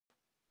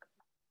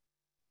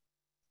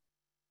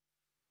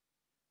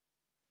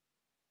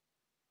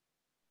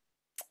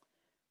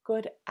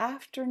Good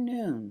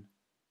afternoon,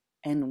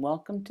 and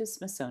welcome to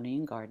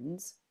Smithsonian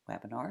Gardens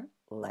webinar,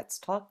 Let's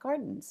Talk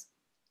Gardens.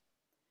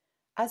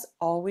 As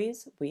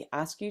always, we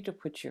ask you to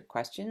put your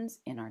questions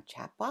in our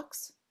chat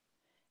box,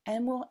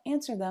 and we'll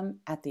answer them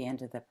at the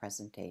end of the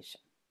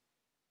presentation.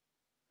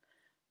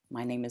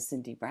 My name is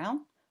Cindy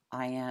Brown.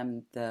 I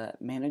am the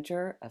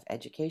Manager of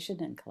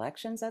Education and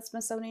Collections at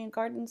Smithsonian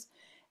Gardens,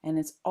 and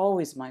it's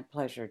always my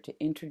pleasure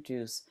to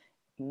introduce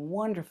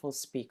wonderful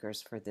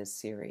speakers for this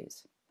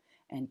series.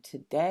 And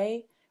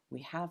today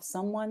we have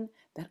someone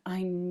that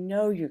I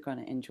know you're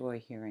going to enjoy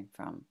hearing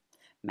from.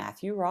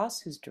 Matthew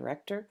Ross, who's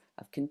Director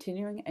of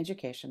Continuing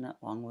Education at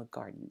Longwood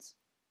Gardens.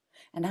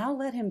 And I'll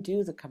let him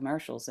do the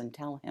commercials and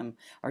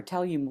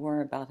tell you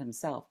more about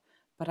himself,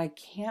 but I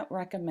can't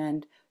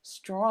recommend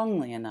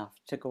strongly enough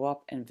to go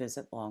up and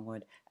visit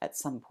Longwood at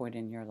some point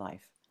in your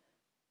life.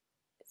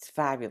 It's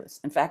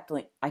fabulous. In fact,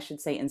 I should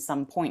say in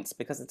some points,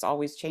 because it's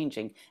always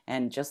changing.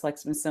 And just like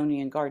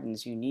Smithsonian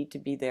Gardens, you need to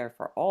be there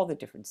for all the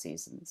different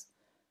seasons.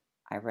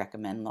 I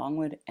recommend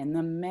Longwood and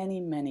the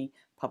many, many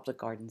public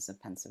gardens of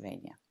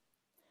Pennsylvania.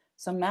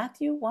 So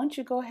Matthew, why don't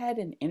you go ahead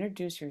and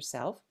introduce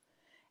yourself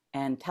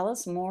and tell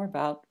us more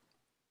about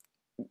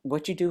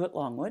what you do at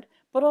Longwood,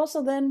 but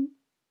also then,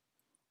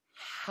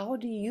 how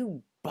do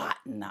you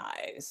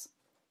botanize?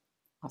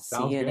 I'll see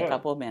Sounds you in good. a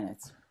couple of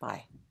minutes.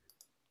 Bye.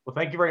 Well,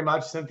 thank you very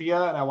much,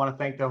 Cynthia. And I want to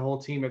thank the whole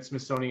team at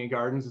Smithsonian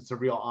Gardens. It's a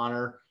real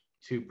honor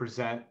to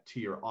present to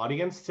your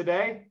audience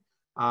today.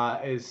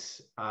 As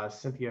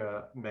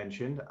Cynthia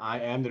mentioned, I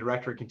am the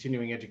Director of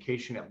Continuing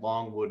Education at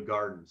Longwood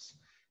Gardens.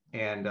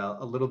 And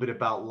a little bit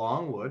about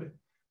Longwood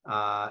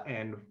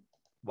and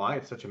why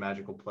it's such a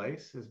magical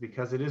place is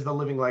because it is the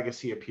living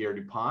legacy of Pierre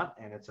DuPont,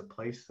 and it's a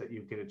place that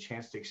you get a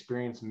chance to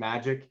experience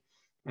magic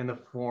in the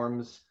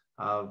forms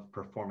of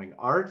performing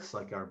arts,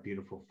 like our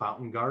beautiful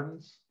fountain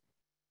gardens,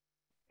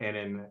 and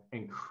in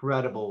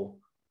incredible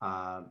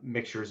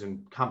mixtures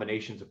and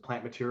combinations of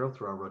plant material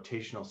through our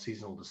rotational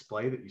seasonal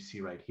display that you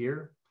see right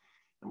here.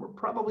 And we're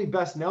probably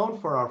best known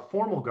for our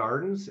formal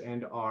gardens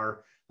and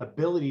our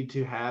ability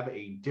to have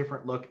a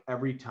different look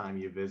every time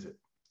you visit.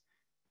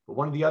 But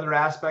one of the other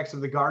aspects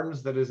of the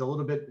gardens that is a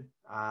little bit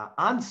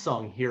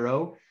unsung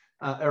hero,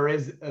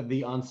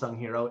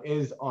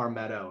 is our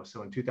meadow.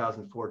 So in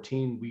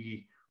 2014,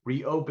 we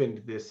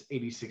reopened this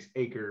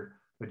 86-acre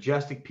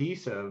majestic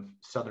piece of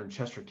southern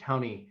Chester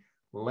County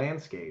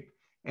landscape.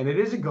 And it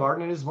is a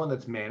garden, it is one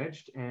that's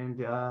managed,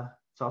 and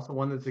it's also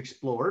one that's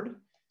explored,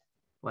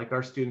 like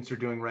our students are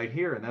doing right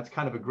here. And that's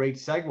kind of a great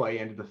segue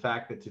into the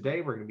fact that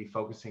today we're going to be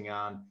focusing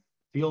on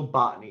field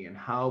botany and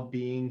how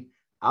being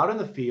out in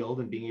the field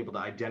and being able to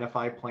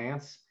identify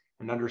plants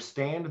and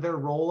understand their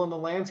role in the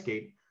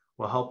landscape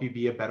will help you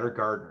be a better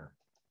gardener.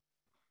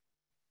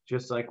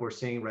 Just like we're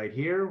seeing right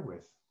here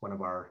with one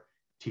of our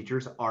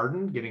teachers,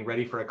 Arden, getting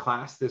ready for a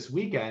class this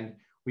weekend,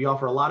 we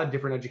offer a lot of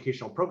different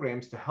educational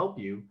programs to help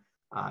you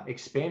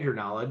expand your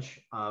knowledge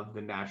of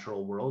the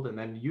natural world and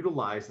then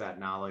utilize that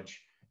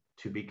knowledge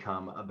to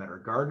become a better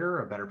gardener,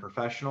 a better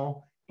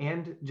professional,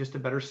 and just a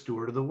better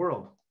steward of the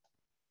world.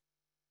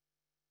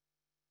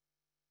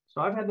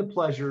 So I've had the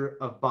pleasure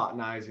of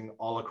botanizing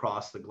all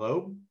across the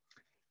globe,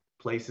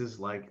 places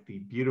like the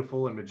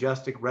beautiful and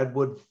majestic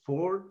redwood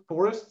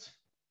forests,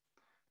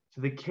 to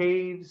the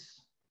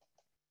caves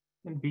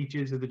and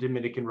beaches of the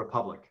Dominican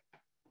Republic.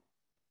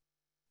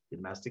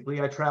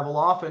 Domestically, I travel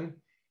often,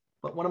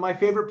 but one of my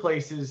favorite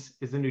places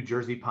is the New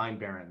Jersey Pine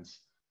Barrens,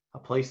 a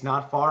place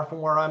not far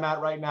from where I'm at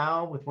right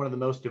now with one of the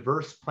most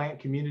diverse plant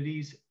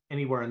communities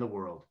anywhere in the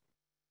world.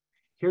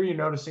 Here you're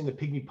noticing the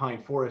pygmy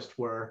pine forest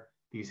where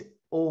these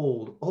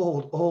old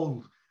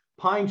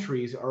pine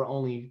trees are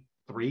only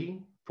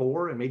 3,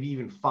 4, and maybe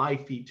even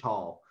 5 feet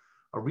tall,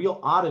 a real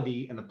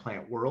oddity in the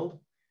plant world,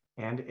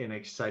 and an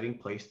exciting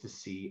place to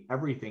see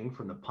everything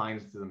from the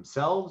pines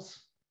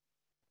themselves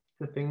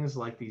to things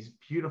like these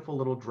beautiful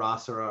little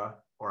Drosera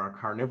or our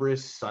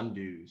carnivorous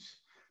sundews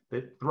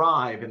that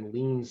thrive in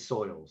lean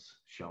soils,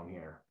 shown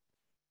here.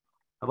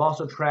 I've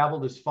also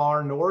traveled as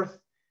far north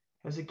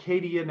as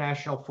Acadia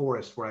National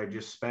Forest, where I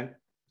just spent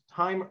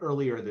time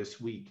earlier this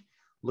week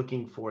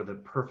looking for the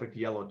perfect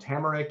yellow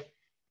tamarack,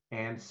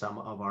 and some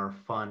of our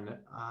fun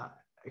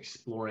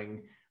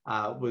exploring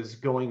was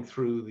going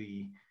through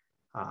the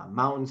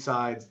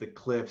mountainsides, the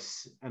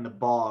cliffs, and the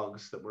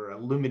bogs that were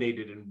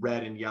illuminated in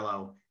red and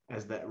yellow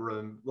as the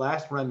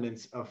last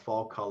remnants of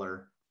fall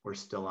color were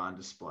still on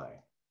display.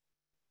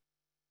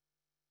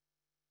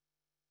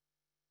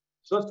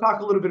 So let's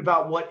talk a little bit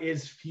about what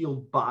is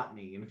field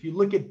botany. And if you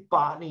look at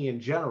botany in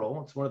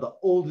general, it's one of the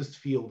oldest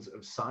fields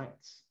of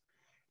science.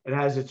 It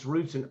has its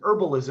roots in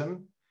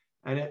herbalism,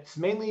 and it's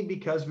mainly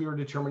because we were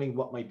determining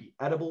what might be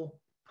edible,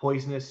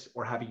 poisonous,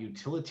 or have a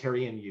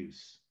utilitarian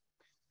use.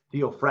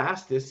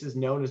 Theophrastus is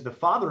known as the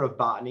father of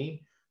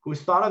botany, who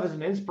is thought of as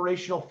an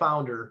inspirational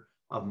founder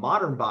of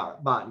modern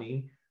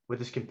botany with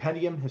his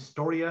compendium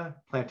Historia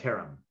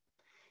Plantarum.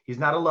 He's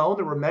not alone.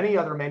 There were many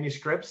other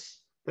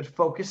manuscripts that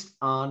focused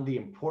on the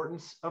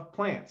importance of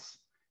plants,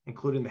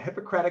 including the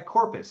Hippocratic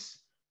Corpus.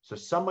 So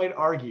some might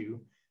argue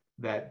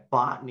that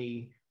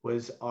botany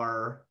was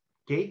our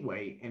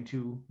gateway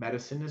into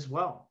medicine as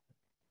well.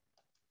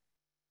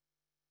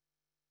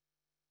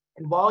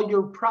 And while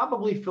you're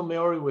probably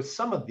familiar with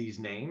some of these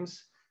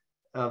names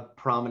of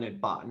prominent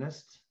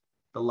botanists,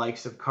 the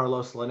likes of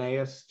Carlos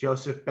Linnaeus,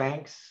 Joseph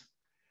Banks,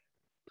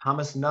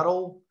 Thomas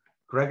Nuttall,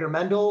 Gregor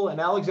Mendel,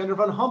 and Alexander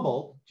von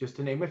Humboldt, just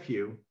to name a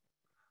few,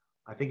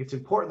 I think it's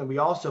important that we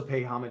also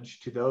pay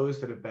homage to those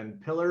that have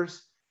been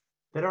pillars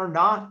that are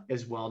not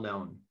as well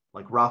known,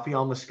 like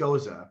Raphael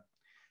Moscoso,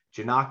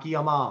 Janaki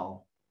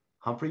Amal,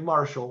 Humphrey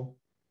Marshall,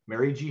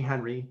 Mary G.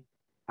 Henry,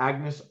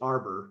 Agnes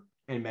Arber,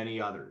 and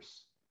many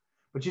others.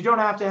 But you don't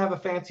have to have a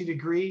fancy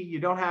degree. You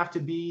don't have to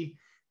be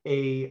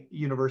a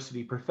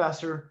university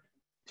professor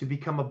to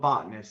become a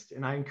botanist.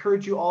 And I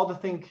encourage you all to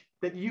think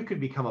that you could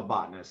become a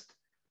botanist,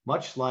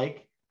 much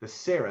like the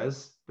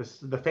Sarahs,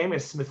 the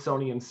famous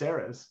Smithsonian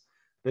Sarahs,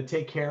 that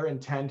take care and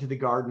tend to the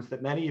gardens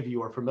that many of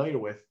you are familiar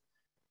with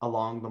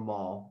along the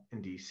mall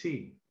in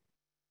DC.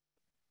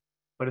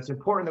 But it's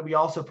important that we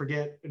also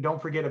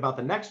don't forget about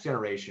the next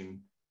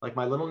generation, like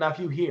my little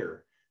nephew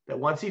here, that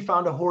once he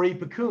found a hoary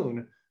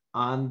cocoon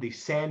on the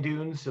sand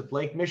dunes of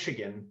Lake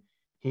Michigan,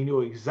 he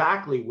knew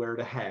exactly where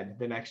to head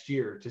the next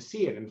year to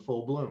see it in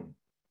full bloom.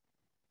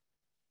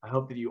 I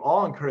hope that you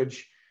all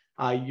encourage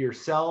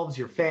yourselves,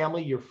 your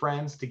family, your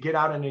friends to get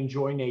out and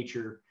enjoy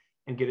nature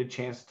and get a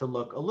chance to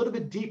look a little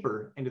bit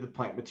deeper into the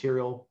plant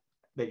material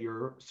that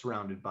you're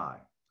surrounded by.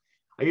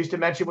 I used to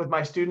mention with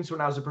my students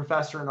when I was a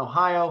professor in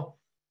Ohio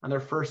on their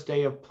first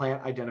day of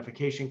plant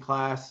identification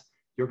class,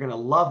 you're going to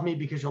love me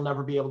because you'll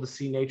never be able to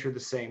see nature the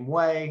same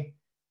way.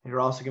 And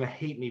you're also going to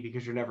hate me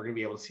because you're never going to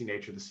be able to see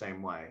nature the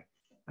same way.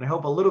 And I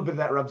hope a little bit of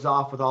that rubs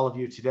off with all of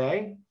you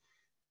today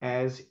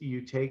as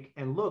you take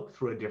and look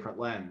through a different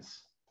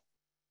lens.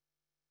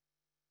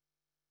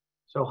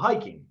 So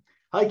hiking,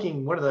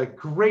 one of the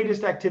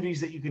greatest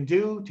activities that you can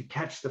do to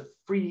catch the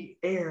free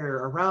air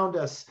around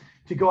us,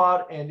 to go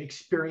out and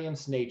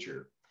experience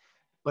nature.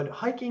 But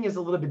hiking is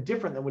a little bit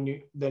different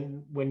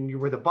than when you're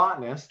with a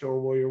botanist or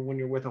when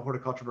you're with a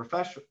horticulture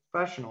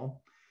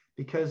professional,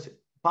 because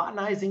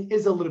botanizing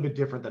is a little bit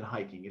different than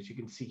hiking, as you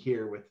can see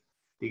here with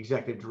the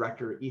executive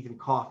director, Ethan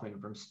Kaufman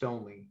from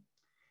Stoneleigh.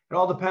 It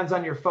all depends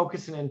on your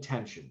focus and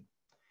intention.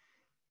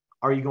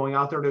 Are you going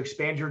out there to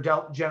expand your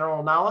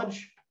general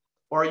knowledge?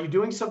 Or are you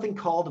doing something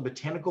called a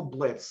botanical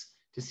blitz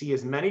to see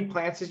as many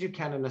plants as you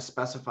can in a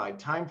specified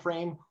time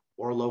frame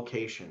or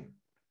location?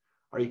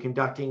 Are you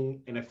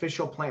conducting an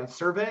official plant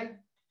survey?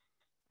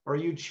 Or are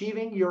you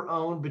achieving your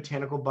own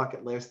botanical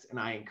bucket list? And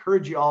I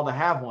encourage you all to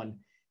have one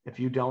if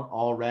you don't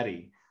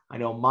already. I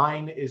know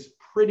mine is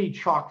pretty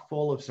chock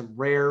full of some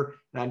rare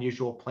and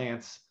unusual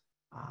plants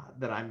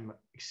that I'm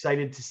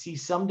excited to see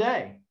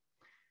someday.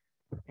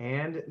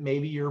 And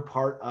maybe you're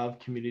part of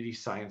community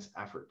science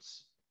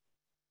efforts.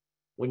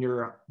 When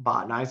you're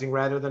botanizing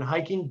rather than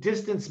hiking,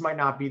 distance might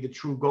not be the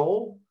true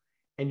goal,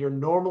 and you're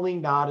normally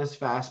not as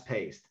fast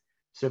paced.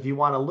 So if you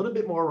want a little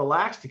bit more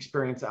relaxed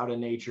experience out in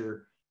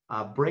nature,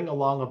 bring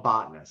along a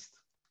botanist.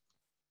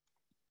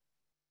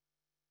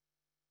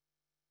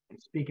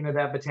 And speaking of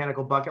that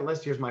botanical bucket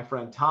list, here's my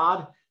friend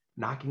Todd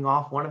knocking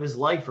off one of his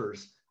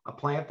lifers, a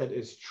plant that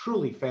is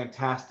truly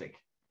fantastic.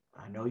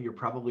 I know you're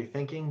probably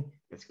thinking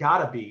it's got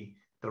to be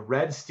the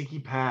red sticky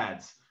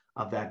pads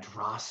of that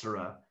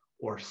Drosera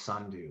or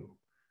sundew,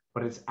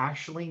 but it's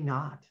actually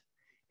not.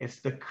 It's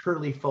the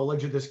curly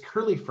foliage of this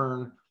curly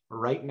fern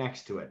right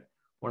next to it.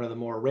 One of the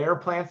more rare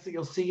plants that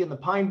you'll see in the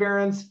Pine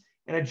Barrens,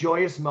 and a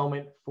joyous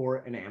moment for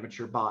an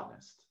amateur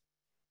botanist.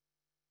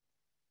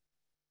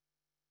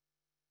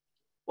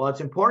 Well, it's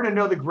important to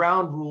know the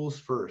ground rules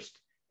first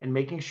and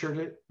making sure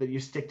that you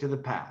stick to the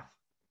path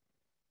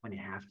when you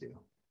have to.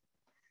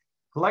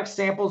 Collect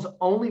samples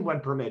only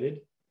when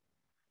permitted.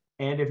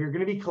 And if you're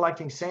going to be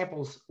collecting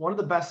samples, one of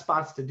the best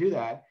spots to do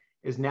that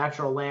is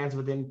natural lands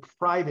within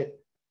private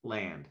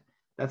land.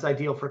 That's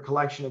ideal for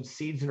collection of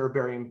seeds and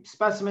herbarium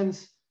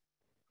specimens.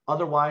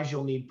 Otherwise,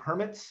 you'll need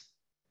permits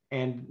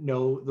and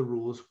know the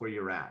rules where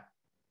you're at.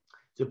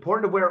 It's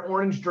important to wear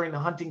orange during the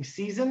hunting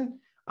season.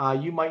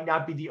 You might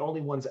not be the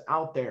only ones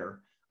out there.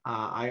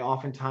 I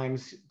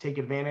oftentimes take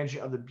advantage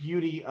of the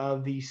beauty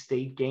of the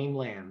state game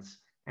lands.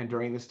 And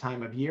during this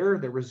time of year,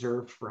 they're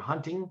reserved for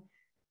hunting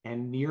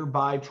and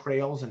nearby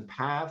trails and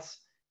paths.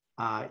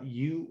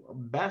 You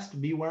best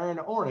be wearing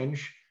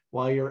orange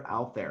while you're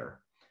out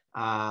there.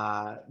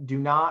 Do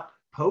not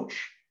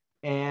poach,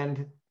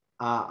 and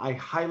I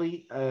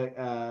highly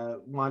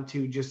want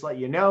to just let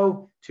you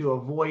know to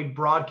avoid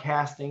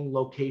broadcasting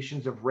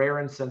locations of rare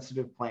and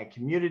sensitive plant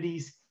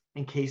communities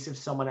in case if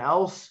someone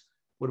else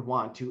would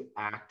want to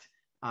act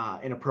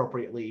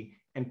inappropriately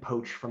and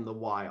poach from the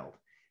wild.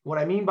 What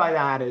I mean by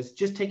that is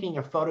just taking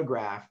a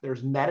photograph,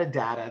 there's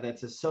metadata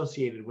that's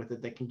associated with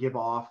it that can give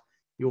off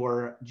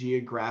your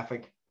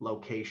geographic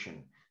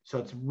location. So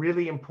it's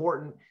really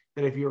important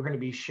that if you're going to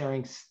be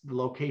sharing the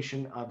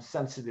location of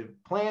sensitive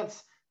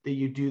plants, that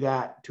you do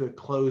that to a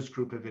closed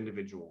group of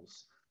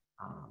individuals.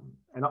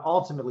 And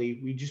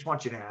ultimately, we just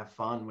want you to have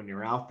fun when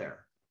you're out there.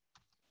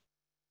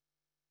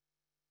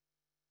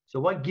 So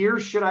what gear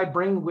should I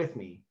bring with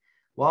me?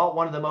 Well,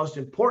 one of the most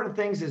important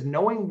things is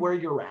knowing where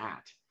you're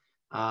at.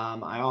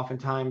 I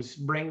oftentimes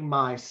bring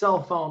my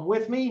cell phone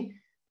with me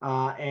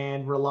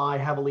and rely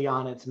heavily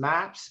on its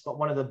maps. But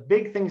one of the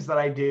big things that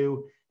I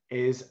do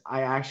is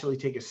I actually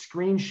take a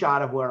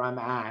screenshot of where I'm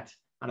at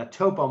on a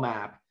topo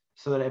map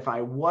so that if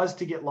I was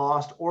to get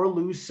lost or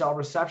lose cell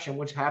reception,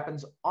 which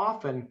happens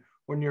often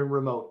when you're in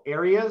remote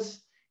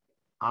areas,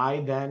 I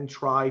then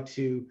try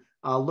to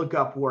look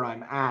up where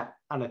I'm at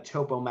on a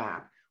topo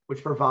map,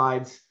 which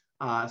provides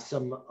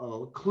some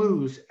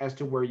clues as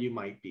to where you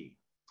might be.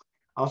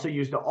 I also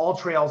use the All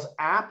Trails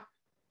app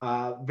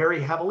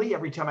very heavily.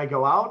 Every time I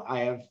go out, I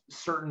have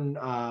certain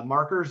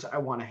markers I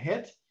want to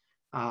hit.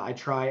 I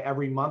try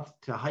every month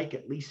to hike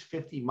at least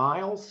 50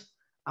 miles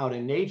out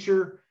in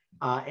nature,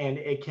 and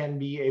it can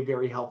be a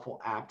very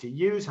helpful app to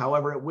use.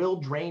 However, it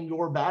will drain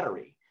your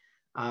battery.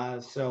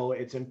 So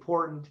it's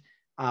important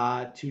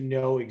to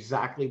know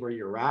exactly where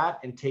you're at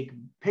and take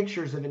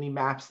pictures of any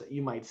maps that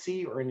you might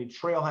see or any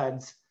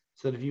trailheads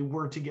so that if you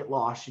were to get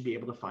lost, you'd be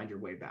able to find your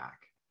way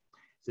back.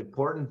 It's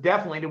important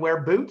definitely to wear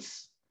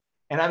boots,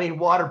 and I mean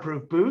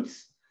waterproof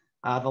boots.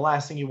 The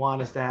last thing you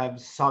want is to have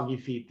soggy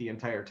feet the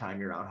entire time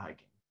you're out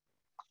hiking.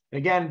 And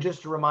again,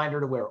 just a reminder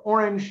to wear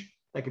orange.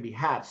 That could be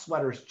hats,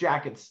 sweaters,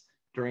 jackets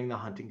during the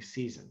hunting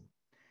season.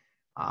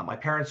 My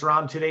parents are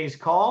on today's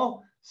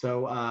call,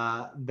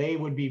 so they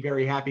would be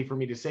very happy for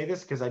me to say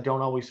this because I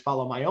don't always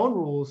follow my own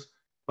rules.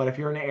 But if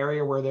you're in an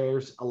area where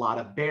there's a lot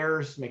of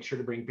bears, make sure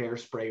to bring bear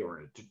spray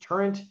or a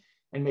deterrent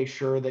and make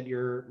sure that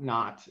you're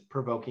not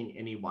provoking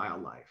any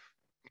wildlife.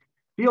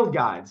 Field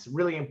guides,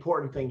 really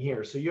important thing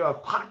here. So you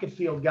have pocket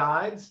field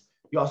guides.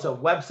 You also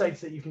have websites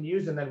that you can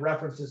use and then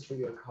references for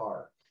your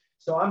car.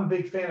 So I'm a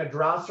big fan of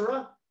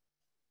Drosera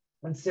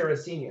and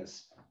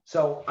Sarracenius.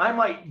 So I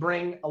might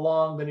bring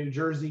along the New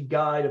Jersey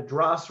guide of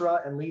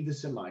Drosera and leave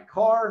this in my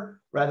car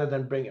rather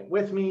than bring it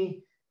with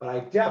me. But I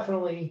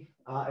definitely,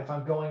 if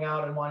I'm going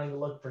out and wanting to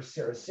look for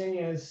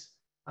Sarracenius,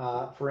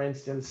 for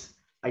instance,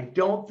 I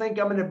don't think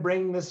I'm going to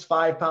bring this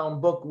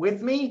 5-pound book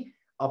with me.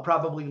 I'll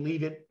probably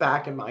leave it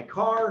back in my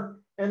car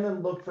and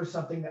then look for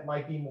something that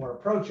might be more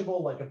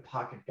approachable, like a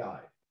pocket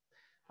guide.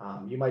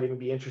 You might even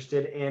be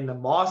interested in the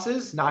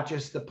mosses, not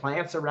just the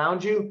plants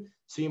around you.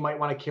 So you might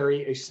want to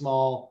carry a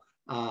small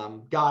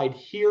guide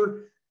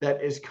here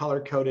that is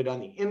color-coded on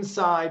the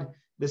inside.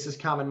 This is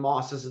common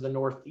mosses of the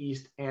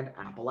Northeast and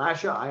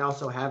Appalachia. I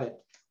also have it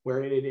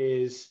where it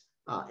is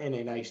in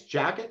a nice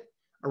jacket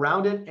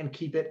around it and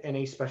keep it in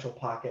a special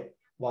pocket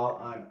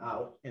while I'm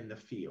out in the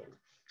field.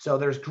 So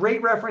there's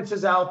great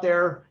references out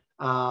there.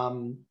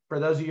 For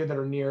those of you that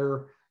are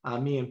near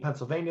me in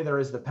Pennsylvania, there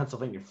is the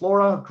Pennsylvania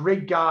Flora,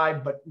 great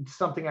guide, but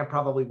something I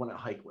probably want to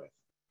hike with.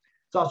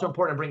 It's also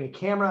important to bring a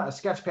camera, a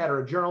sketch pad,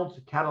 or a journal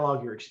to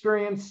catalog your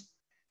experience.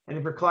 And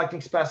if you're collecting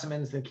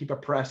specimens, then keep a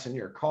press in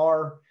your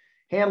car.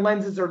 Hand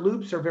lenses or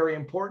loops are very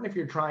important if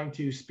you're trying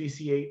to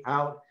speciate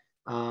out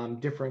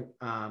different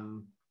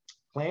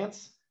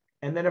plants.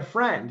 And then a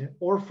friend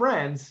or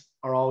friends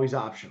are always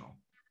optional.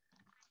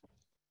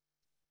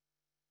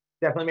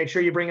 Definitely make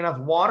sure you bring enough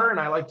water. And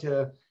I like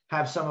to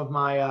have some of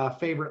my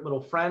favorite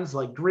little friends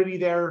like Gritty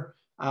there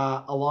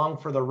along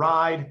for the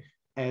ride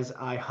as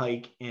I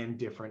hike in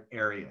different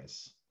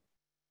areas.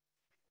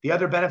 The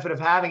other benefit of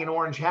having an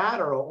orange hat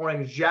or an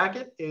orange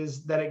jacket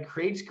is that it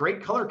creates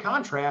great color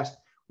contrast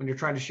when you're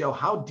trying to show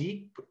how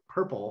deep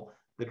purple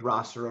the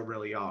Drosera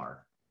really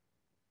are.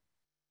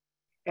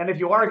 And if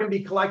you are going to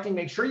be collecting,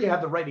 make sure you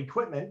have the right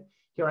equipment.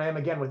 Here I am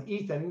again with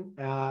Ethan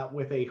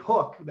with a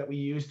hook that we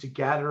use to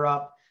gather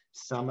up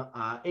some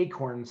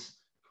acorns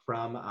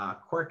from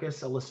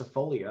Quercus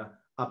ilicifolia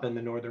up in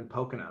the northern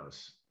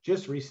Poconos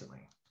just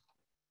recently.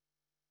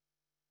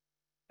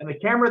 And the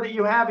camera that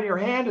you have in your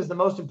hand is the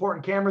most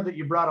important camera that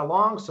you brought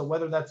along. So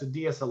whether that's a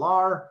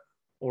DSLR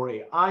or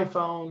an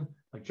iPhone,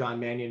 like John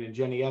Mannion and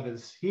Jenny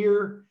Evans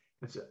here,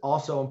 it's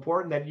also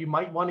important that you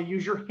might want to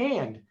use your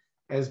hand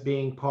as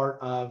being part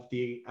of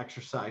the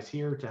exercise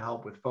here to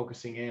help with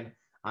focusing in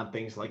on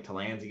things like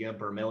Tillandsia,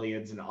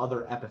 bromeliads, and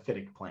other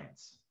epiphytic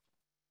plants.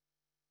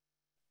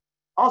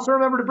 Also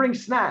remember to bring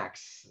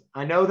snacks.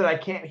 I know that I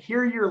can't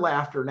hear your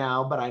laughter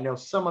now, but I know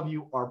some of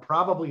you are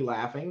probably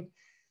laughing.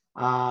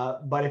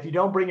 But if you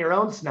don't bring your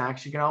own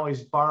snacks, you can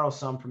always borrow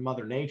some from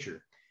Mother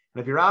Nature.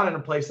 And if you're out in a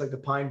place like the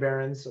Pine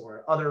Barrens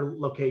or other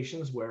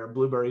locations where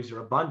blueberries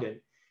are abundant,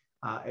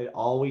 it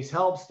always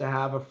helps to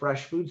have a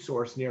fresh food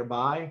source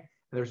nearby. And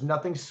there's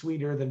nothing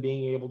sweeter than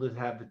being able to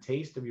have the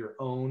taste of your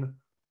own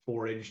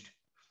foraged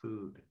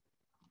food.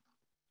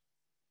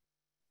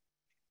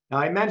 Now,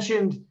 I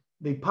mentioned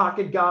the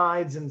pocket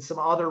guides and some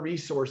other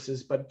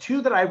resources, but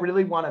two that I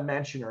really want to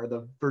mention are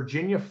the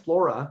Virginia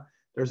Flora.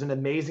 There's an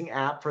amazing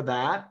app for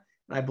that.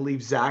 And I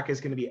believe Zach is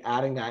going to be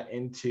adding that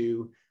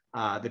into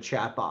the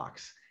chat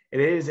box. It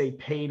is a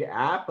paid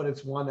app, but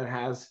it's one that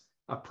has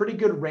a pretty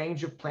good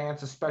range of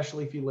plants,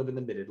 especially if you live in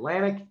the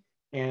mid-Atlantic,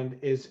 and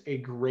is a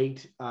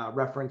great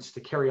reference to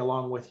carry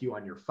along with you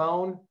on your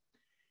phone.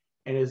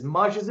 And as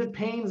much as it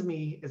pains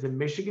me as a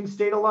Michigan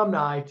State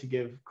alumni to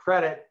give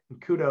credit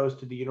and kudos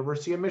to the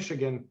University of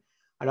Michigan,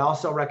 I'd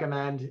also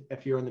recommend,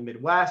 if you're in the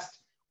Midwest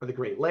or the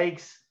Great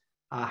Lakes,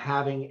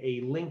 having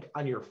a link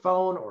on your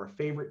phone or a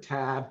favorite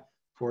tab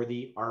for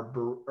the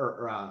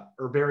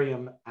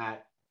herbarium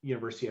at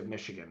University of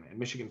Michigan. And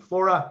Michigan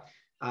Flora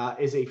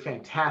is a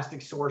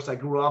fantastic source. I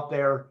grew up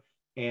there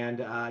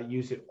and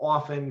use it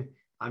often.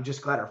 I'm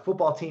just glad our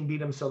football team beat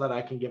them so that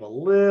I can give a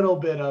little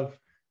bit of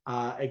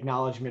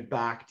acknowledgement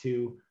back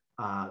to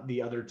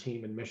the other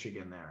team in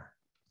Michigan there.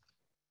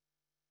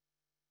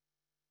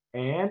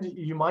 And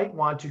you might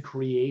want to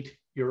create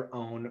your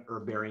own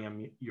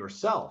herbarium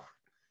yourself.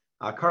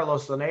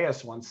 Carlos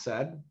Linnaeus once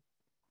said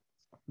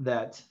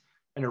that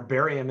an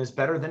herbarium is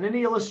better than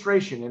any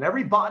illustration, and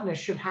every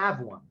botanist should have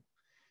one.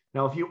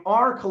 Now, if you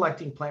are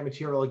collecting plant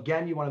material,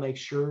 again, you want to make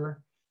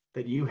sure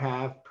that you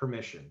have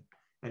permission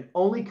and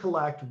only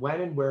collect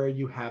when and where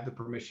you have the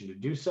permission to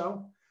do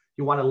so.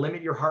 You want to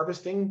limit your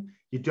harvesting.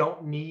 You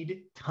don't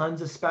need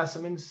tons of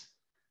specimens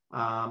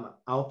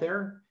out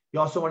there. You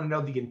also want to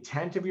know the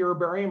intent of your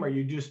herbarium. Are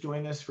you just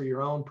doing this for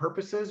your own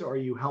purposes, or are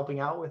you helping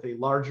out with a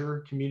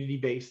larger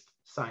community-based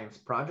science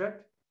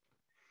project?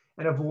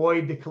 And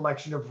avoid the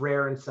collection of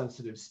rare and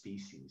sensitive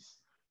species.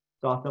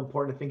 It's also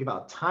important to think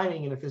about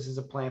timing, and if this is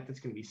a plant that's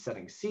going to be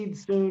setting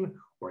seeds soon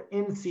or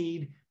in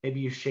seed, maybe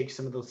you shake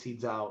some of those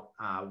seeds out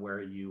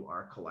where you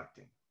are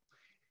collecting.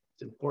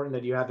 It's important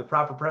that you have the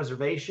proper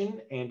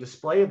preservation and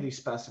display of these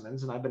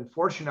specimens, and I've been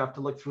fortunate enough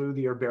to look through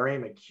the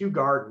herbarium at Kew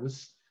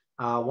Gardens,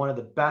 one of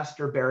the best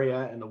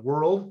herbaria in the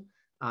world,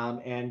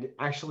 and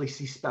actually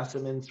see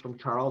specimens from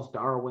Charles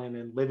Darwin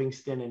and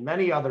Livingston and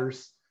many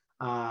others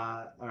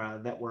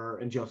that were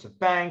in Joseph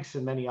Banks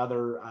and many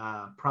other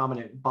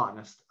prominent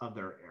botanists of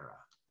their era.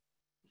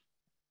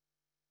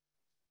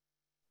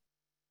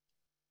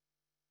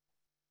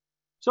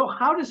 So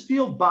how does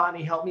field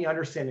botany help me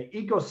understand the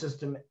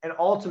ecosystem and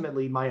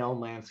ultimately my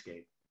own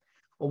landscape?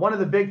 Well, one of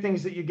the big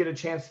things that you get a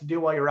chance to do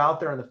while you're out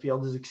there in the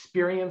field is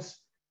experience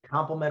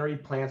complementary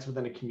plants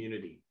within a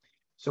community.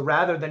 So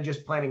rather than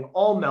just planting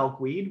all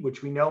milkweed,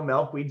 which we know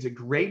milkweed's a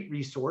great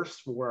resource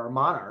for our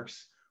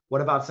monarchs, what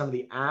about some of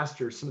the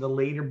asters, some of the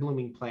later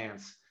blooming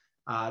plants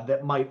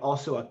that might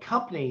also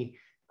accompany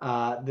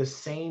the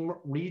same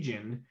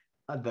region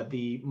that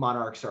the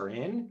monarchs are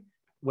in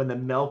when the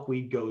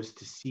milkweed goes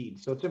to seed?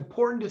 So it's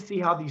important to see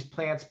how these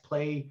plants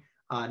play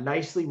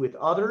nicely with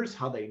others,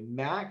 how they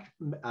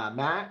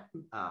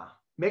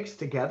mix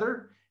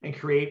together and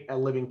create a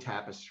living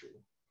tapestry.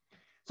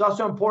 It's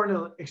also important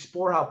to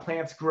explore how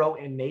plants grow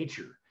in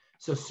nature.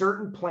 So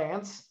certain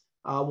plants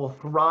will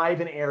thrive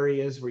in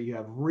areas where you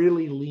have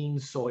really lean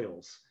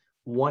soils.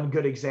 One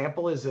good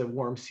example is a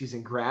warm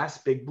season grass,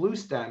 big blue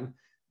stem,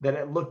 that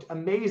it looked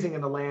amazing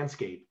in the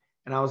landscape.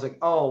 And I was like,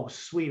 oh,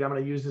 sweet, I'm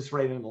going to use this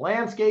right in the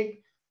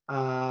landscape.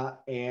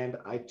 And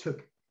I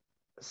took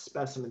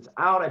specimens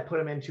out. I put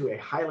them into a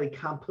highly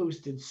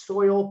composted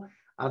soil.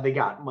 They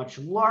got much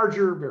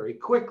larger very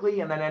quickly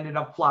and then ended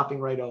up flopping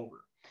right over.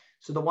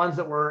 So the ones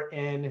that were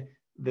in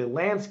the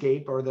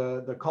landscape or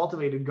the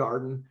cultivated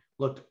garden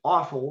looked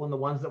awful, and the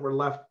ones that were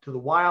left to the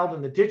wild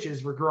and the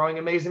ditches were growing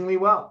amazingly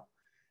well.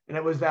 And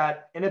it was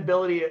that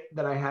inability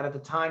that I had at the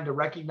time to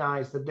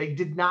recognize that they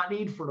did not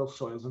need fertile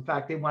soils. In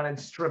fact, they wanted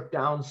stripped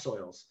down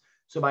soils.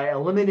 So by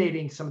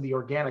eliminating some of the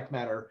organic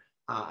matter,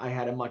 I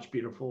had a much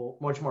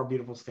more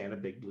beautiful stand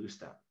of big blue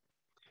stem.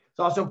 It's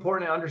also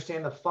important to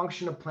understand the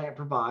function a plant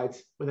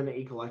provides within an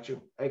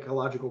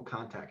ecological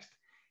context.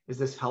 Is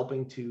this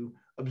helping to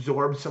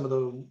absorb some of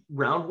the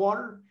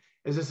groundwater?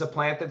 Is this a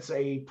plant that's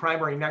a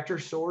primary nectar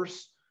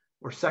source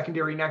or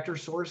secondary nectar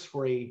source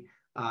for a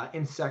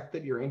insect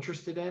that you're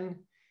interested in?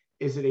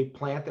 Is it a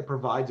plant that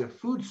provides a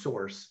food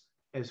source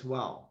as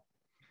well?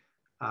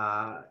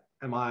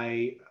 Am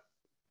I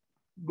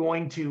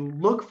going to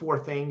look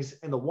for things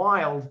in the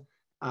wild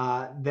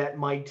that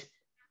might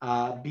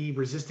be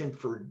resistant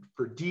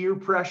for deer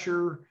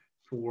pressure,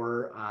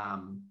 for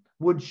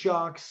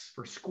woodchucks,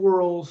 for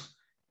squirrels?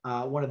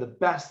 One of the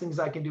best things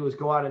I can do is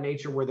go out in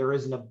nature where there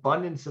is an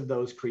abundance of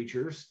those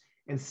creatures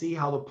and see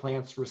how the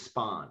plants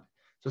respond.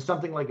 So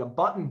something like a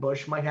button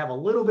bush might have a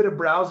little bit of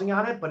browsing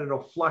on it, but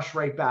it'll flush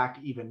right back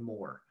even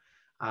more.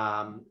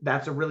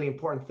 That's a really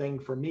important thing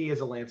for me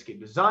as a landscape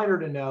designer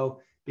to know,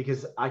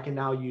 because I can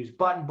now use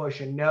button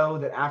bush and know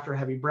that after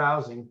heavy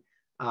browsing,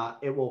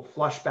 it will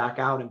flush back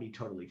out and be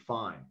totally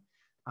fine.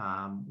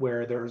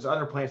 Where there's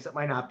other plants that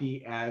might not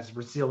be as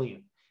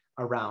resilient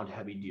around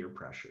heavy deer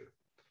pressure.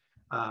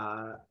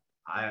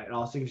 It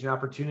also gives you an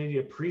opportunity to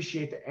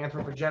appreciate the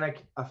anthropogenic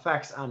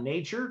effects on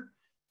nature.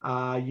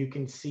 You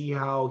can see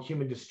how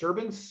human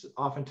disturbance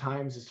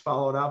oftentimes is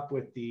followed up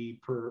with the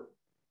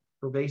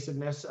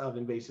pervasiveness of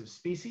invasive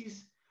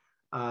species,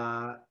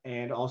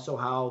 and also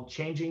how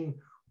changing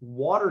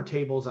water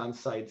tables on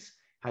sites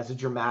has a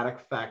dramatic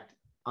effect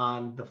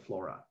on the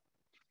flora.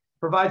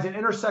 Provides an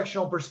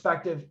intersectional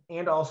perspective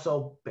and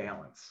also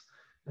balance.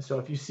 And so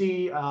if you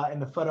see in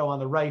the photo on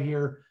the right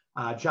here,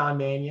 John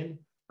Mannion,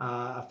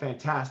 a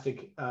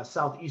fantastic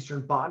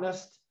southeastern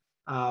botanist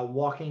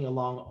walking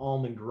along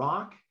Almond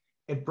Rock,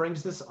 it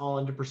brings this all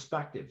into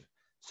perspective.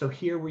 So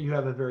here where you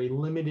have a very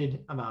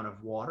limited amount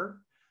of water,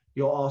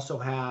 You'll also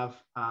have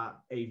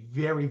a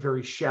very,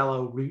 very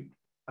shallow root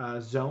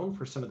zone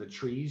for some of the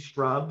trees,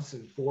 shrubs,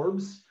 and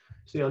forbs.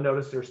 So you'll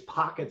notice there's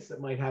pockets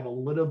that might have a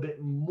little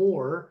bit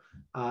more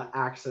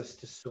access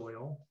to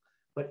soil.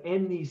 But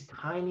in these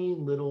tiny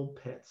little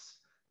pits,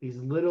 these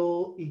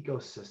little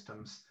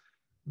ecosystems,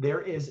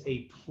 there is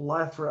a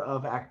plethora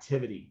of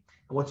activity.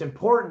 And what's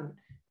important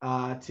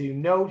to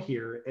note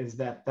here is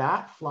that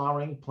that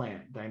flowering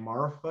plant,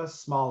 Dimarpha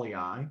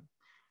smallii,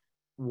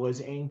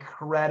 was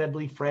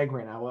incredibly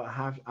fragrant.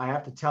 I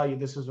have to tell you,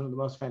 this was one of the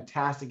most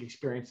fantastic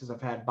experiences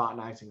I've had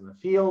botanizing in the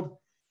field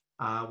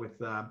with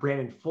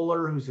Brandon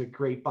Fuller, who's a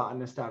great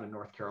botanist out in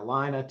North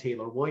Carolina,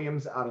 Taylor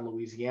Williams out in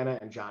Louisiana,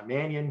 and John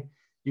Mannion.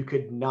 You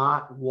could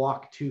not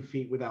walk 2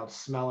 feet without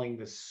smelling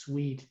the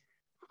sweet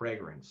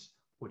fragrance,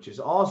 which is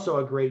also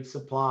a great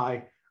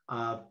supply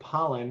of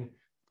pollen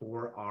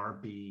for our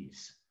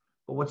bees.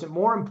 But what's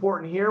more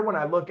important here, when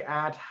I look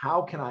at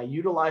how can I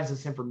utilize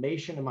this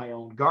information in my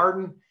own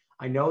garden,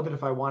 I know that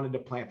if I wanted to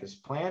plant this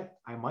plant,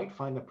 I might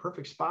find the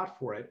perfect spot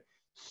for it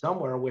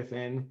somewhere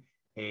within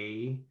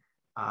a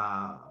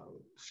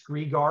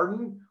scree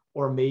garden,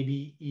 or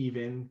maybe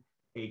even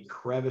a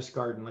crevice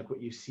garden like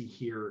what you see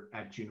here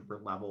at Juniper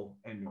Level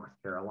in North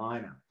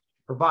Carolina.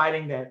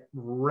 Providing that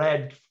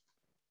red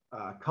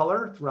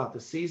color throughout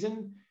the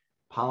season,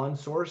 pollen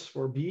source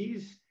for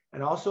bees,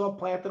 and also a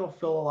plant that'll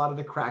fill a lot of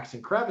the cracks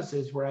and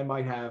crevices where I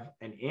might have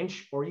an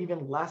inch or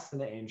even less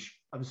than an inch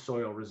of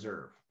soil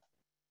reserve.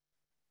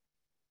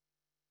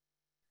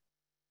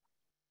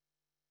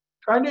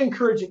 Trying to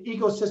encourage an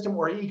ecosystem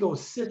or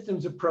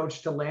ecosystems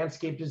approach to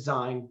landscape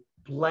design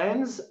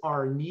blends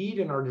our need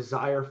and our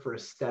desire for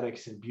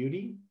aesthetics and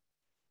beauty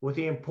with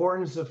the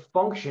importance of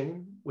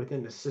function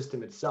within the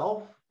system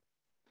itself,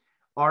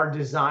 our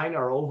design,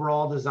 our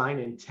overall design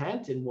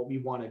intent and what we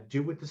want to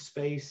do with the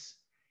space,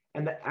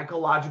 and the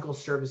ecological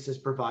services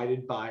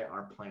provided by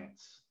our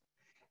plants.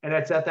 And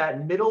it's at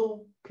that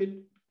middle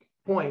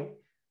point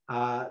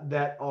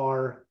that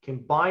our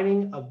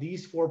combining of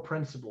these 4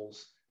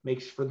 principles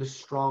makes for the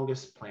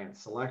strongest plant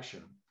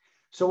selection.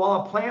 So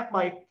while a plant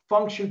might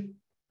function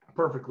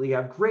perfectly,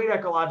 have great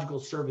ecological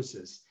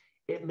services,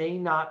 it may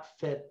not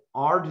fit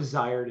our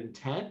desired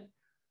intent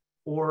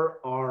or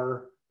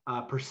our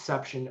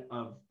perception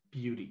of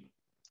beauty.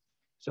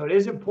 So it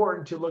is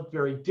important to look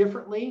very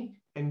differently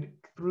and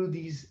through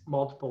these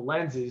multiple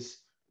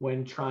lenses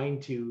when trying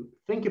to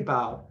think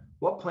about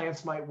what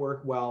plants might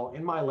work well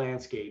in my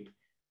landscape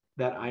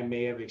that I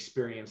may have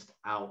experienced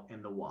out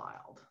in the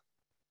wild.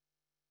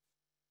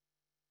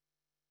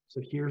 So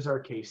here's our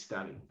case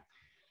study.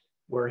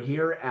 We're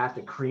here at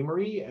the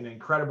Creamery, an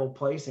incredible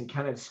place in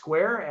Kennett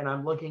Square, and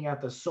I'm looking at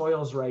the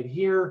soils right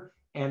here,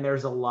 and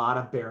there's a lot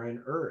of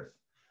barren earth.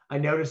 I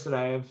noticed that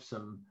I have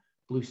some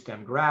blue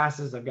stem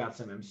grasses, I've got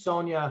some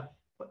Amsonia,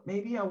 but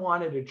maybe I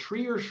wanted a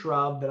tree or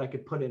shrub that I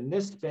could put in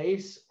this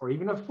space, or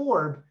even a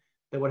forb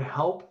that would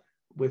help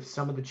with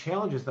some of the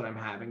challenges that I'm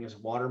having as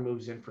water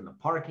moves in from the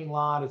parking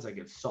lot, as I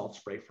get salt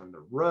spray from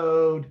the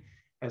road,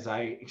 as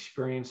I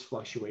experience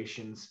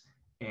fluctuations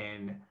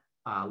in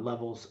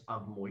levels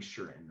of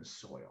moisture in the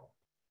soil.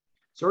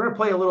 So we're going to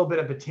play a little bit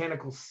of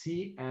botanical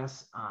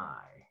CSI.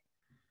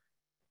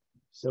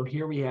 So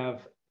here we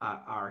have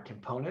our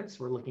components.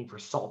 We're looking for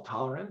salt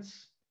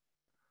tolerance,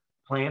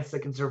 plants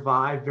that can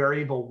survive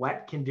variable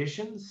wet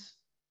conditions,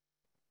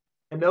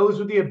 and those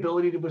with the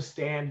ability to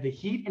withstand the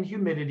heat and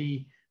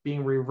humidity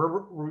being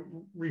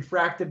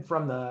refracted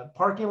from the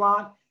parking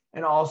lot,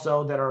 and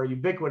also that are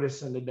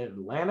ubiquitous in the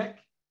mid-Atlantic.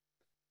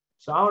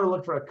 So I want to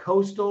look for a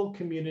coastal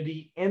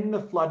community in the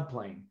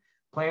floodplain.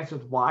 Plants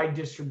with wide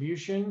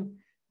distribution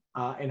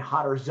in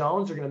hotter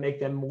zones are going to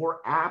make them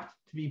more apt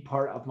to be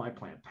part of my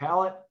plant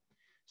palette.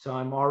 So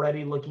I'm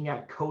already looking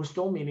at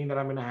coastal, meaning that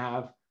I'm going to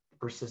have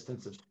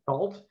persistence of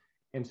salt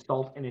and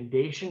salt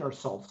inundation or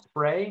salt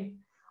spray.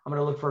 I'm going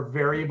to look for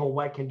variable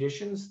wet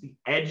conditions, the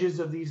edges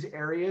of these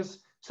areas,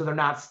 so they're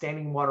not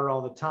standing water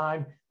all the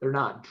time. They're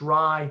not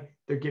dry.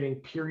 They're getting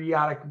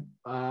periodic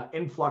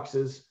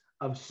influxes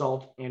of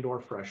salt and or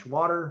fresh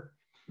water,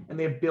 and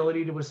the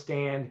ability to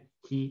withstand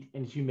heat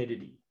and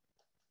humidity.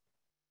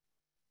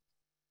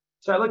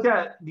 So I looked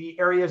at the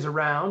areas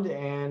around,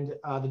 and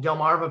the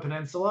Delmarva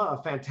Peninsula,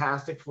 a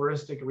fantastic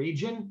floristic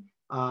region,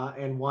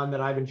 and one that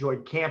I've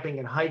enjoyed camping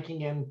and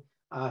hiking in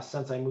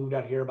since I moved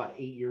out here about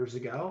 8 years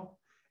ago,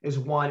 is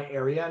one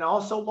area. And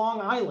also Long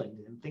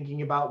Island, and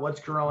thinking about what's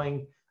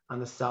growing on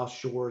the south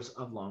shores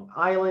of Long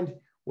Island,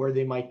 where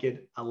they might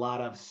get a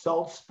lot of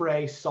salt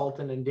spray, salt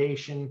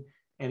inundation,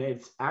 and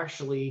it's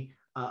actually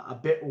a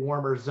bit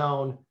warmer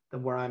zone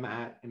than where I'm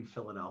at in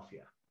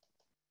Philadelphia.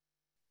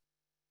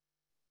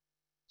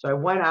 So I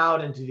went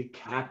out into the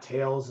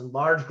cattails and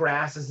large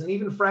grasses and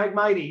even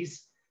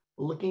Phragmites,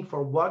 looking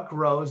for what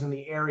grows in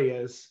the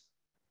areas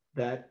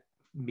that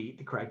meet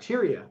the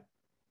criteria.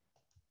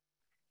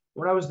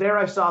 When I was there,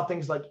 I saw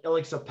things like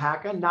Ilex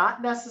opaca,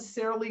 not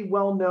necessarily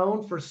well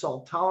known for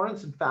salt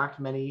tolerance. In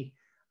fact, many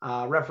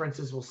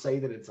references will say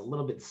that it's a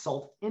little bit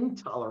salt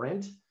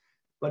intolerant.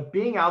 But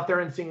being out there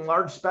and seeing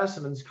large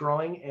specimens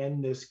growing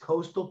in this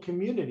coastal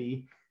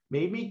community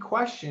made me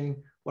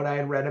question what I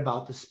had read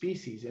about the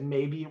species, and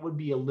maybe it would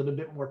be a little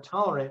bit more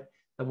tolerant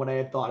than what I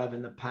had thought of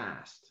in the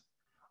past.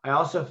 I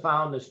also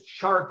found this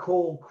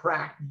charcoal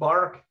cracked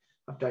bark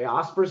of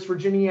Diospyros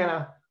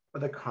virginiana, or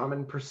the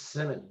common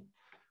persimmon,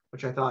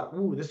 which I thought,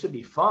 ooh, this would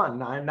be fun.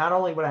 Not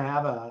only would I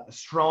have a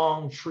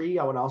strong tree,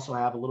 I would also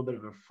have a little bit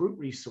of a fruit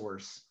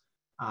resource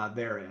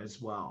there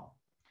as well.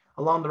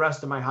 Along the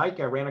rest of my hike,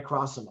 I ran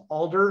across some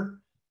alder,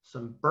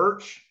 some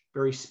birch,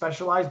 very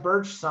specialized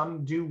birch.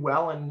 Some do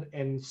well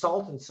in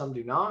salt and some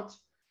do not.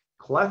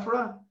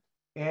 Clethra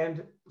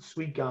and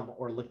sweet gum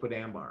or liquid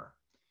ambar.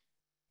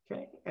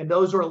 Okay, and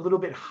those are a little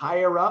bit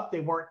higher up. They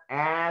weren't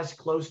as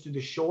close to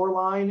the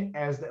shoreline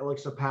as the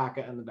Ilex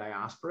opaca and the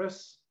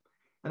Diospyros.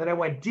 And then I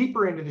went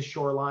deeper into the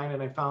shoreline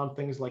and I found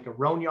things like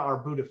Aronia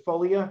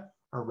arbustifolia,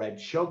 or red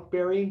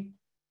chokeberry,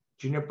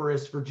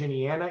 Juniperus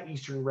virginiana,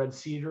 eastern red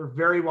cedar,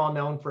 very well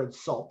known for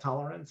its salt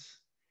tolerance.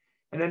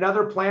 And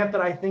another plant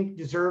that I think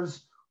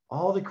deserves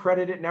all the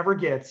credit it never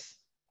gets,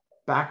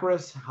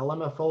 Baccharis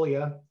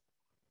halimifolia,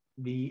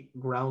 the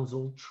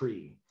groundsel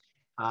tree.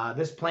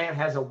 This plant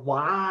has a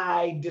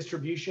wide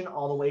distribution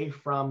all the way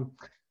from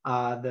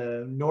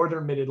the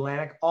northern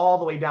mid-Atlantic all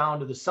the way down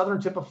to the southern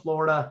tip of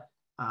Florida,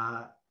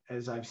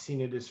 as I've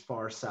seen it as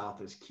far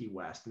south as Key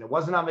West. And it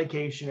wasn't on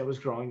vacation, it was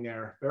growing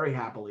there very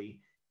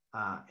happily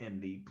in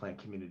the plant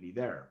community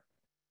there.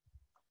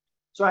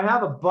 So I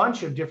have a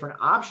bunch of different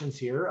options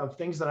here of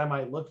things that I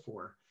might look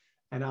for.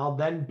 And I'll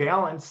then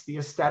balance the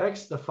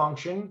aesthetics, the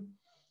function,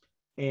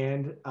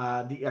 and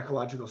the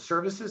ecological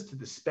services to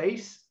the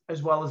space,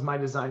 as well as my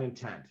design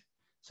intent.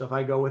 So if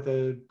I go with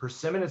a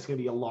persimmon, it's going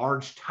to be a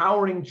large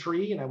towering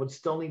tree, and I would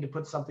still need to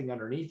put something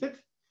underneath it,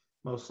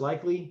 most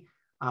likely,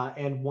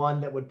 and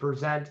one that would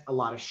present a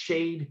lot of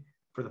shade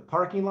for the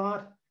parking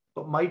lot,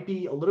 but might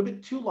be a little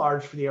bit too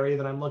large for the area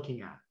that I'm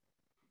looking at.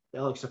 The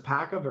Ilex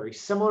opaca, very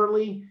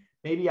similarly.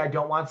 Maybe I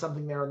don't want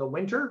something there in the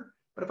winter,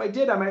 but if I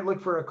did, I might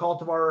look for a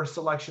cultivar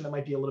selection that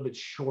might be a little bit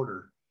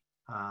shorter.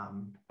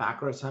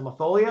 Baccharis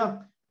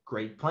hemifolia,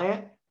 great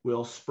plant,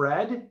 will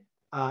spread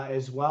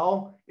as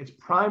well. Its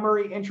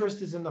primary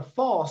interest is in the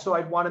fall, so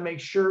I'd want to make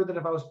sure that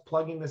if I was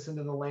plugging this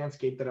into the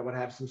landscape that I would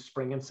have some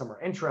spring and summer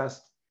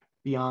interest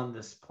beyond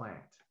this plant.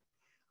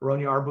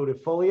 Aronia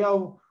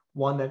arbustifolia,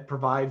 one that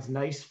provides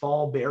nice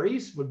fall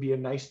berries, would be a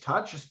nice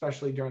touch,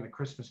 especially during the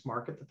Christmas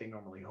market that they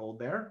normally hold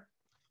there.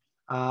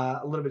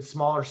 A little bit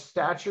smaller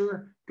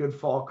stature, good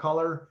fall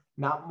color,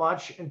 not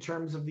much in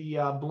terms of the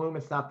bloom.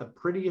 It's not the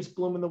prettiest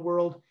bloom in the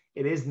world.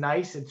 It is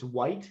nice, it's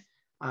white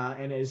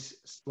and is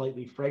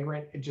slightly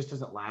fragrant. It just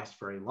doesn't last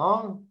very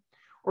long.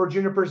 Or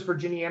Juniperus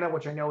virginiana,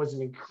 which I know is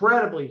an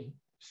incredibly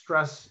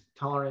stress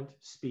tolerant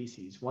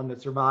species, one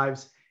that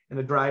survives in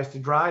the driest to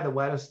dry, the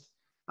wettest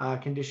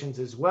conditions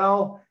as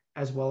well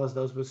as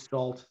those with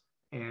salt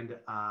and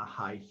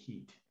high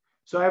heat.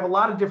 So I have a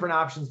lot of different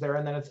options there,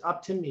 and then it's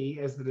up to me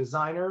as the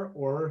designer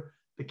or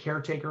the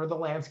caretaker of the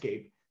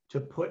landscape to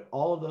put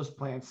all of those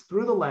plants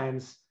through the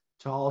lens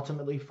to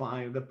ultimately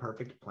find the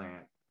perfect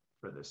plant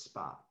for this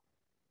spot.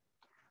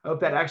 I hope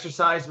that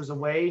exercise was a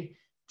way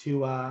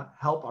to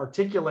help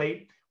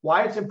articulate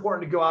why it's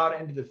important to go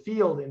out into the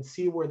field and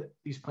see where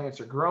these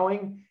plants are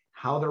growing,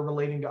 how they're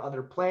relating to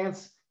other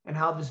plants, and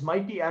how this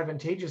might be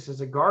advantageous as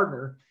a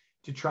gardener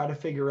to try to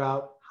figure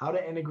out how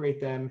to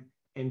integrate them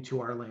into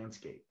our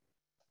landscape.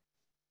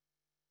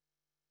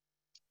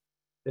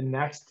 The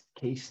next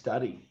case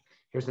study.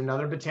 Here's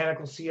another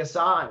botanical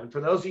CSI. And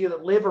for those of you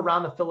that live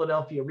around the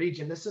Philadelphia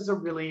region, this is a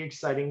really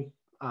exciting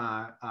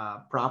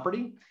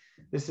property.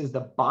 This is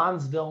the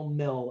Bonsville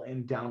Mill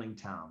in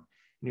Downingtown.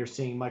 And you're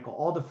seeing Michael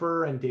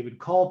Aldifer and David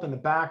Culp in the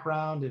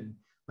background, and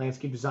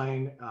landscape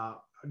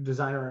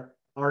designer,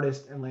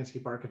 artist, and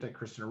landscape architect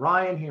Kristen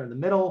Ryan here in the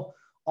middle,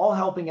 all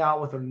helping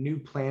out with a new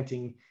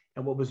planting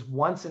and what was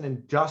once an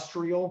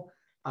industrial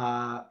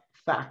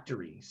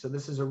factory. So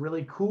this is a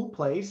really cool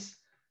place.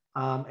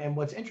 And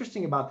what's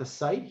interesting about the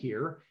site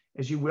here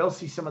is you will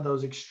see some of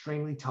those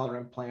extremely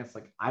tolerant plants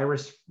like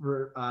Iris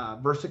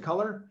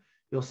versicolor.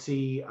 You'll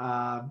see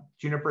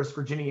Juniperus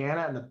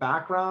virginiana in the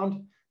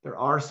background. There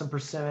are some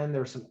persimmon,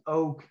 there's some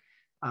oak,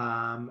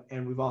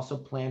 and we've also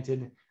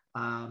planted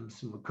some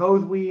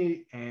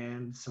leucothwe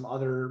and some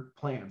other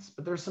plants.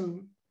 But there's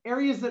some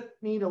areas that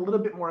need a little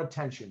bit more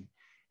attention.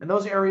 And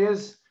those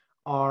areas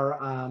are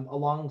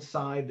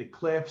alongside the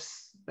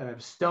cliffs that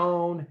have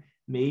stone,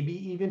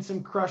 maybe even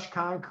some crushed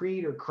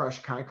concrete or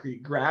crushed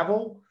concrete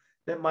gravel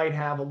that might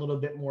have a little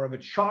bit more of a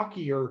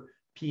chalkier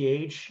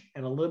pH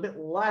and a little bit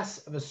less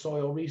of a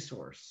soil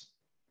resource.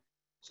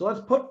 So let's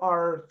put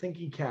our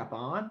thinking cap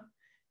on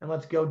and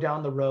let's go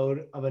down the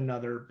road of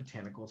another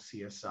botanical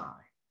CSI.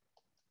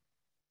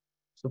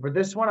 So for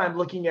this one, I'm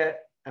looking at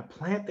a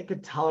plant that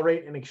could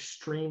tolerate an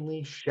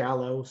extremely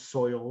shallow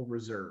soil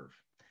reserve.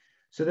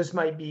 So this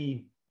might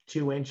be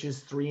 2 inches,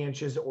 3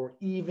 inches, or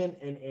even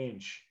an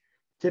inch.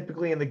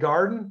 Typically in the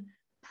garden,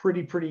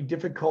 pretty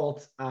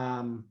difficult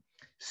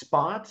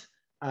spot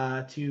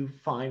to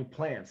find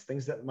plants.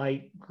 Things that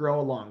might grow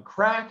along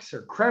cracks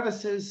or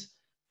crevices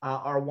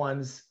are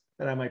ones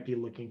that I might be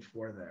looking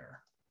for there.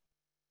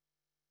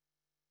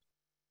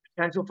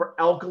 potential for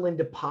alkaline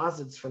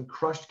deposits from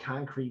crushed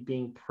concrete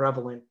being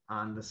prevalent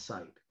on the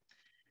site.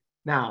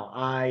 Now,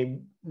 I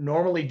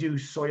normally do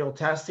soil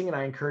testing, and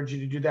I encourage you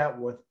to do that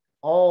with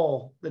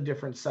all the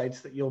different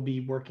sites that you'll be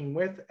working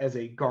with as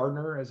a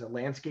gardener, as a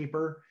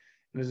landscaper,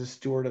 and as a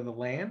steward of the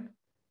land.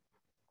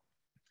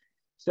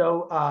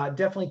 So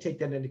definitely take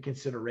that into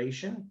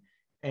consideration.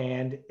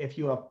 And if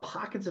you have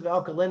pockets of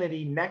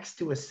alkalinity next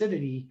to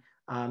acidity,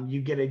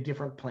 you get a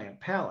different plant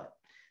palette.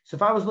 So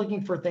if I was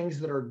looking for things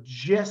that are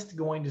just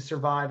going to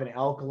survive in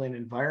alkaline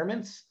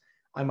environments,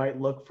 I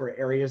might look for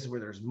areas where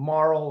there's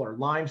marl or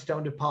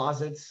limestone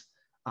deposits,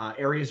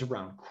 areas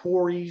around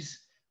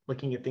quarries,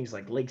 looking at things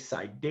like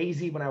lakeside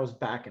daisy when I was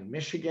back in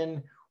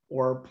Michigan,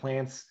 or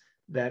plants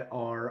that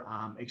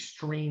are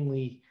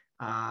extremely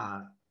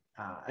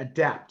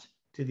adept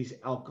to these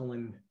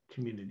alkaline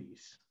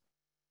communities.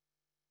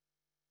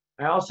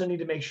 I also need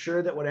to make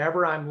sure that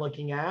whatever I'm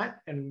looking at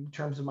in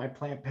terms of my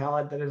plant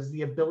palette, that has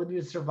the ability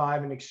to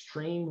survive in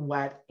extreme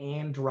wet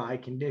and dry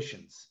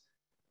conditions.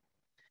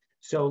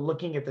 So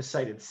looking at the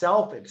site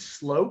itself, it's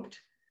sloped,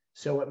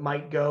 so it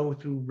might go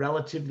through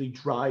relatively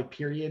dry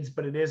periods,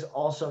 but it is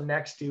also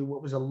next to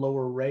what was a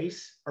lower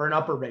race or an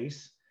upper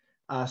race.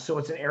 So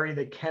it's an area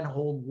that can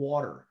hold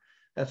water.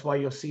 That's why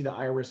you'll see the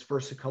iris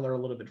versicolor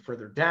a little bit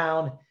further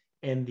down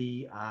in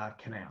the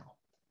canal.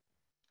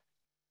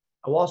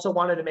 I also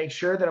wanted to make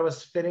sure that I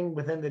was fitting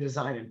within the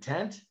design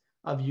intent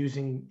of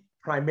using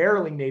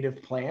primarily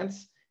native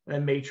plants and a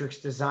matrix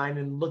design,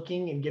 and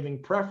looking and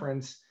giving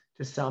preference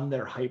to some that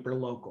are hyper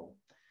local.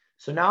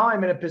 So now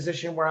I'm in a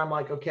position where I'm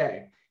like,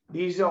 okay,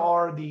 these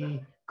are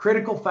the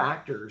critical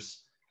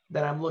factors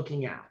that I'm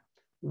looking at.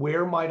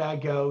 Where might I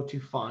go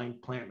to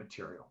find plant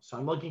material? So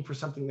I'm looking for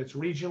something that's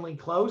regionally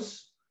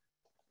close,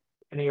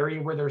 an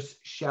area where there's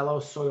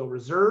shallow soil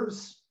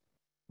reserves,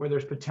 where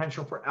there's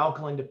potential for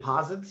alkaline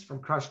deposits from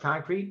crushed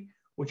concrete,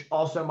 which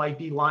also might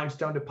be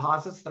limestone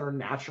deposits that are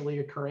naturally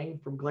occurring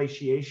from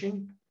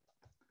glaciation,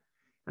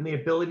 and the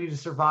ability to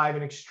survive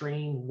in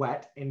extreme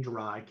wet and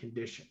dry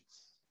conditions.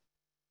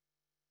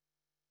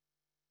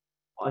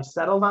 I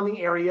settled on the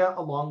area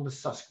along the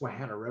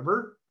Susquehanna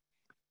River.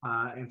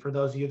 And for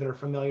those of you that are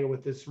familiar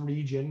with this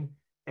region,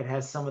 it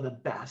has some of the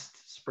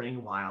best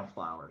spring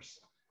wildflowers.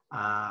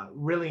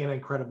 Really an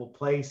incredible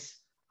place.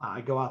 I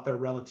go out there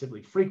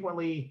relatively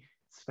frequently.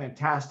 It's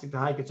fantastic to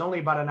hike. It's only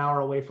about an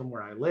hour away from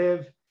where I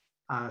live.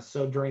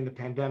 So during the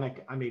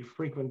pandemic, I made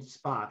frequent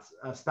stops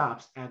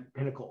at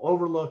Pinnacle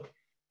Overlook,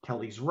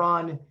 Kelly's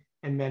Run,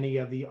 and many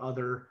of the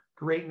other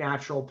great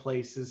natural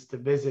places to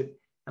visit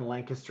in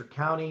Lancaster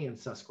County and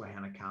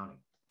Susquehanna County.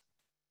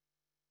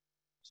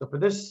 So for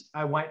this,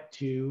 I went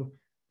to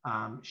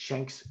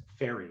Shanks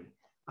Ferry,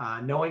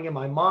 knowing in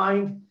my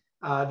mind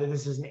that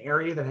this is an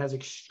area that has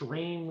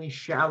extremely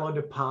shallow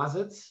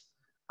deposits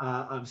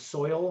of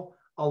soil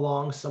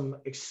along some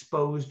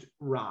exposed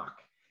rock.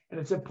 And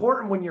it's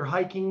important when you're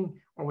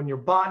hiking or when you're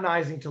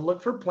botanizing to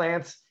look for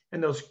plants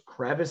in those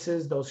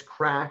crevices, those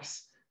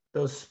cracks,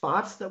 those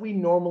spots that we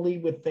normally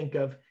would think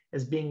of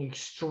as being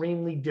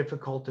extremely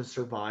difficult to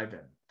survive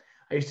in.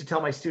 I used to tell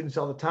my students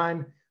all the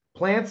time,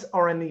 plants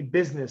are in the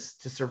business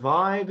to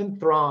survive and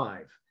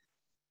thrive.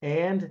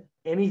 And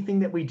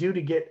anything that we do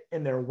to get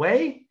in their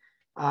way,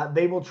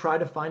 they will try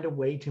to find a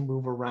way to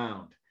move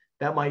around.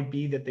 That might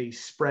be that they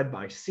spread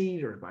by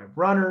seed or by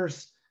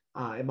runners.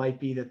 It might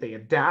be that they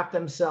adapt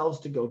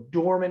themselves to go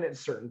dormant at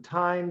certain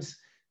times.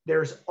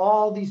 There's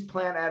all these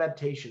plant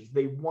adaptations.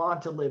 They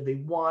want to live, they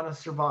want to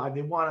survive,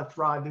 they want to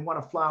thrive, they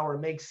want to flower,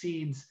 make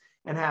seeds,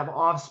 and have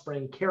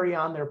offspring, carry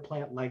on their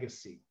plant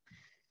legacy.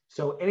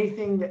 So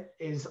anything that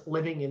is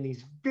living in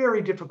these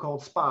very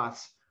difficult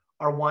spots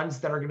are ones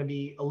that are going to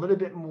be a little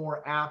bit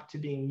more apt to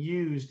being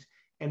used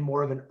in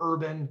more of an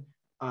urban,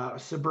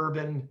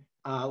 suburban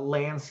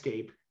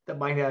landscape that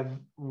might have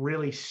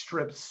really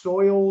stripped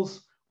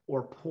soils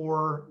or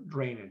poor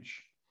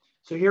drainage.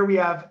 So here we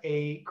have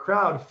a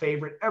crowd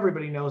favorite.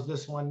 Everybody knows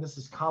this one. This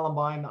is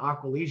Columbine, the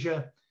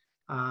Aqualesia.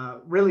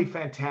 Really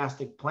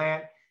fantastic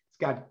plant. It's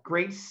got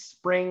great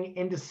spring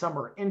into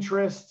summer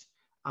interest.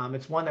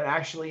 It's one that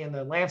actually in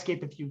the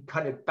landscape, if you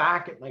cut it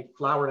back, it might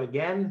flower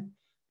again,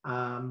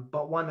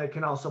 but one that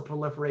can also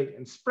proliferate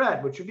and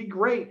spread, which would be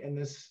great in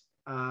this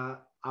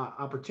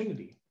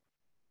opportunity.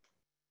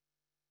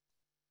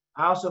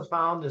 I also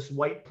found this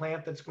white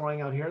plant that's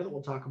growing out here that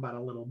we'll talk about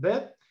a little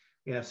bit.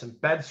 We have some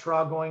bed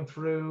straw going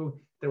through.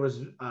 There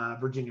was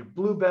Virginia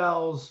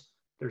bluebells.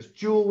 There's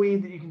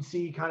jewelweed that you can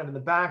see kind of in the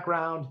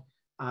background.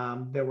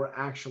 There were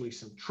actually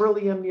some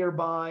trillium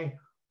nearby,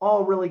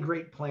 all really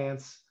great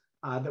plants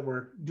that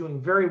were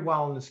doing very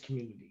well in this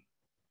community.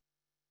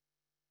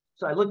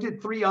 So I looked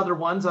at 3 other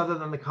ones other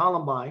than the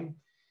columbine,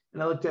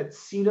 and I looked at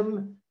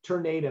Sedum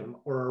ternatum,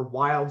 or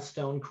wild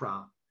stone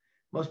crop.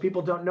 Most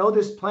people don't know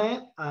this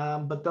plant,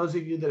 but those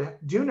of you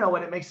that do know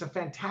it, it makes a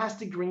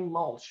fantastic green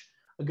mulch,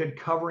 a good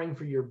covering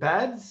for your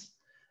beds.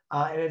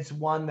 And it's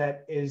one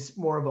that is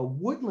more of a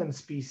woodland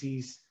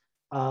species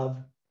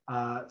of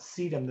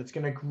sedum that's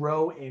going to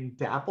grow in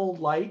dappled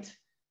light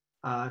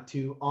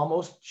to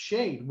almost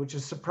shade, which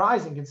is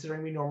surprising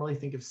considering we normally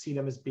think of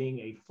sedum as being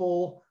a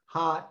full,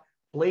 hot,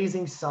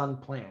 blazing sun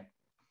plant.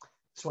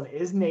 This one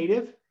is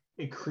native.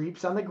 It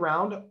creeps on the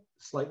ground,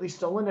 slightly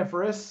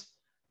stoloniferous,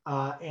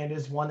 and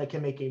is one that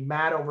can make a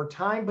mat over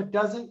time, but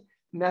doesn't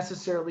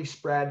necessarily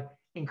spread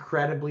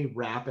incredibly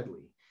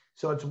rapidly.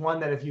 So it's one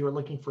that if you are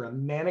looking for a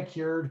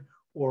manicured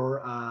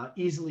or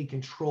easily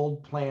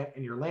controlled plant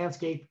in your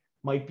landscape,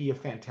 might be a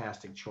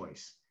fantastic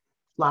choice.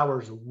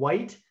 Flowers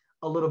white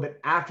a little bit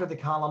after the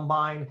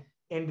columbine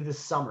into the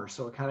summer.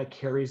 So it kind of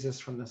carries us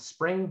from the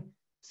spring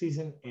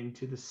season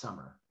into the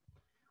summer.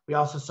 We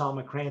also saw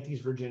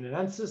Macranthes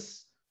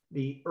virginiensis,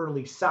 the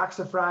early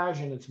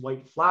saxifrage and its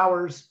white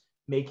flowers,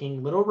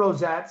 making little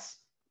rosettes,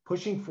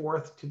 pushing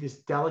forth to this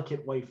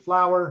delicate white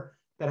flower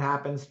that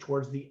happens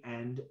towards the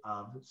end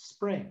of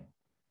spring.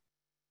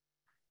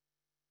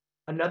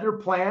 Another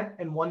plant,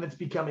 and one that's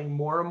becoming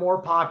more and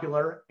more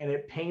popular, and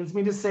it pains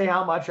me to say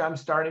how much I'm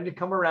starting to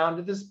come around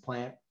to this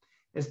plant,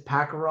 is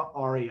Pachyra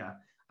aurea.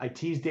 I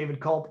tease David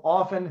Culp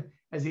often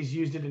as he's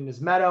used it in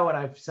his meadow, and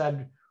I've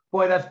said,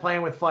 boy, that's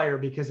playing with fire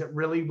because it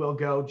really will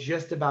go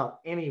just about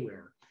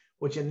anywhere,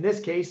 which in this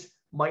case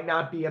might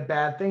not be a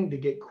bad thing to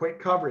get quick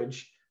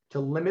coverage to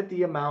limit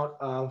the amount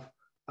of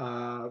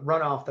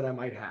runoff that I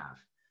might have.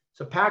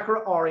 So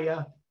Pachyra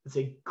aurea is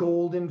a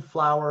golden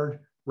flowered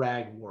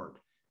ragwort.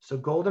 So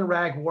golden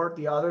ragwort,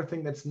 the other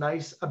thing that's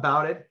nice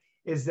about it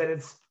is that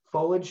its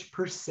foliage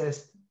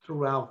persists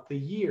throughout the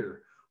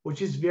year,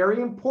 which is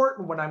very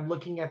important when I'm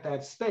looking at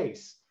that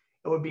space.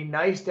 It would be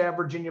nice to have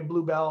Virginia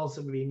bluebells.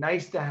 It would be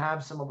nice to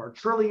have some of our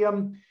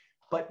trillium,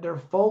 but their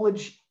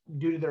foliage,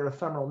 due to their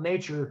ephemeral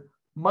nature,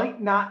 might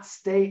not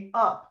stay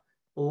up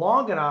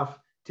long enough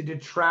to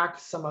detract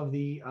some of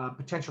the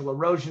potential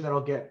erosion that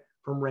I'll get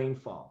from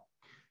rainfall.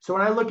 So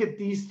when I look at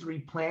these three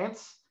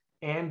plants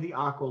and the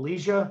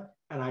Aqualesia,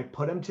 and I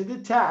put them to the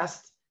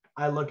test,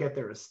 I look at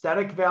their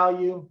aesthetic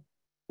value,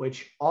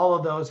 which all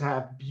of those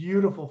have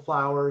beautiful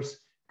flowers,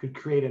 could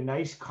create a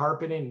nice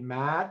carpeting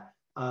mat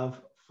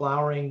of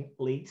flowering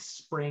late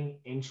spring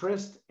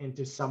interest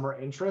into summer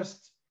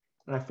interest.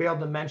 And I failed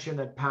to mention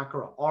that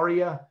Pachyra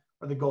aurea,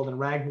 or the golden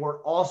ragwort,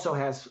 also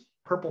has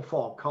purple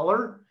fall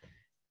color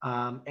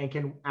and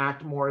can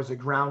act more as a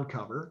ground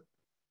cover.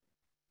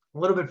 A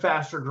little bit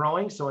faster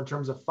growing. So in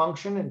terms of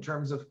function, in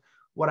terms of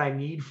what I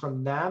need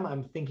from them,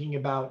 I'm thinking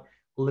about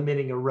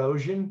limiting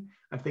erosion.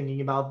 I'm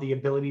thinking about the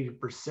ability to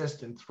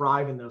persist and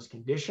thrive in those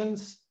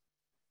conditions.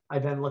 I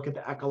then look at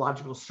the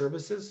ecological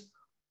services.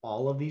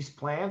 All of these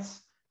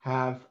plants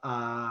have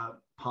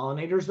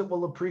pollinators that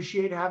will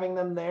appreciate having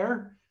them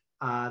there.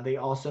 They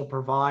also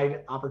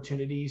provide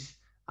opportunities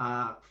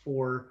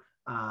for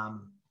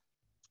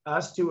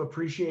us to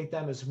appreciate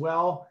them as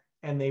well.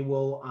 And they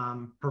will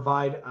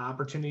provide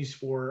opportunities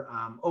for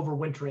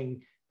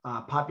overwintering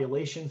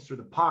populations through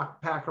the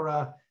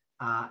Pachyra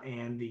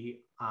and the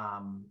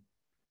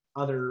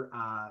other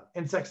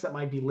insects that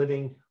might be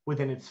living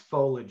within its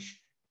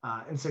foliage,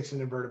 insects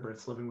and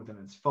invertebrates living within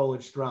its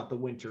foliage throughout the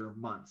winter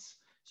months.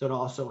 So it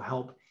also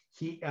help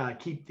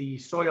keep the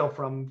soil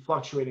from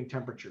fluctuating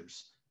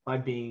temperatures by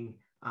being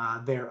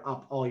there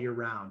up all year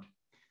round.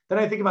 Then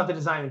I think about the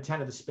design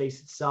intent of the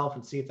space itself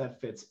and see if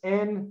that fits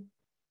in.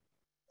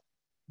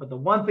 But the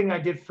one thing I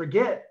did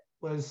forget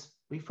was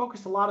we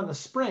focused a lot on the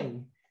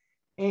spring,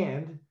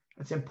 and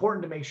it's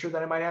important to make sure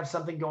that I might have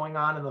something going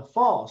on in the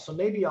fall. So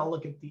maybe I'll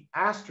look at the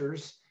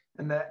asters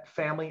and that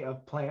family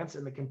of plants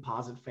in the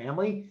composite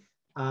family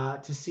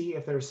to see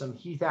if there's some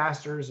heath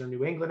asters or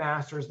New England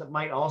asters that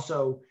might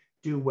also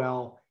do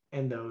well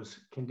in those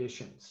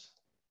conditions.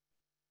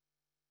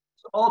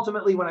 So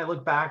ultimately, when I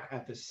look back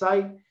at the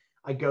site,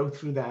 I go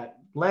through that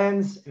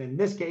lens. And in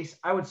this case,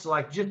 I would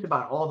select just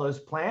about all those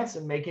plants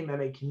and making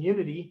them a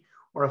community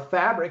or a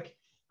fabric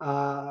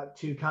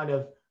to kind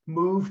of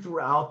move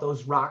throughout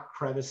those rock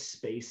crevice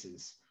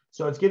spaces.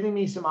 So it's giving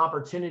me some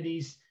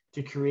opportunities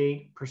to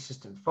create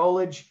persistent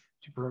foliage,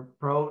 to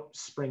promote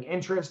spring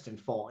interest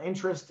and fall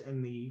interest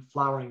in the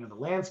flowering of the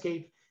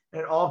landscape.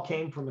 And it all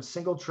came from a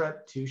single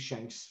trip to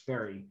Shanks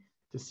Ferry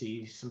to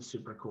see some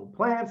super cool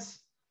plants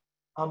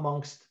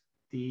amongst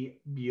the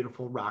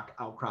beautiful rock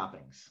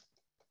outcroppings.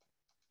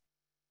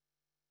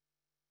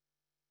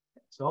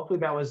 So hopefully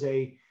that was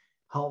a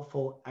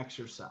helpful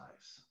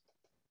exercise.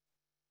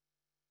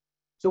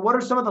 So what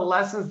are some of the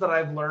lessons that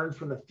I've learned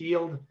from the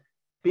field,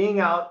 being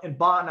out and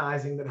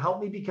botanizing, that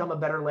helped me become a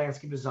better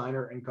landscape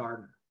designer and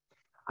gardener?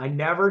 I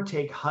never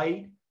take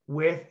height,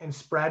 width, and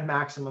spread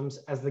maximums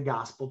as the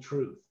gospel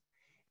truth.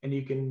 And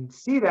you can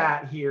see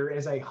that here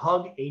as I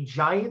hug a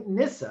giant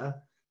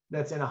Nyssa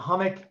that's in a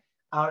hummock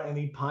out in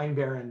the Pine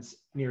Barrens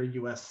near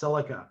US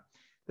Silica.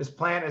 This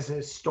plant is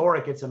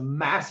historic. It's a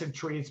massive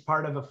tree. It's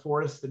part of a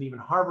forest that even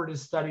Harvard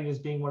has studied as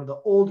being one of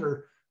the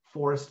older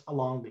forests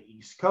along the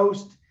East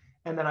Coast.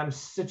 And then I'm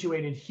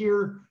situated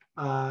here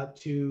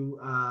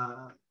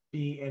to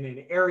be in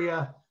an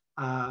area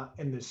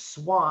in this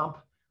swamp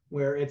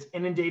where it's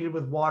inundated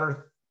with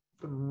water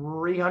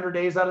 300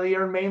 days out of the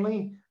year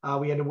mainly.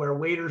 We had to wear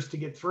waders to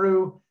get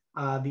through.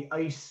 The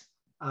ice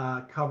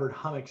covered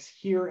hummocks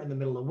here in the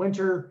middle of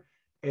winter.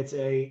 It's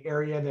an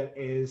area that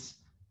is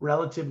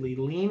relatively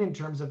lean in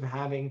terms of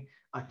having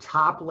a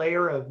top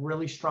layer of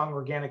really strong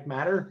organic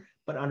matter,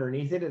 but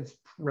underneath it, it's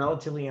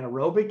relatively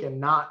anaerobic and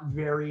not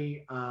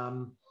very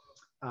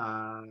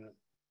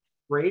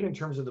great in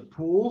terms of the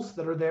pools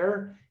that are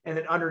there. And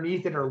then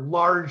underneath it are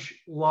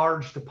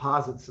large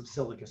deposits of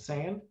silica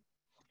sand.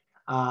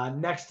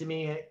 Next to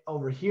me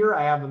over here,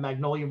 I have a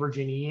Magnolia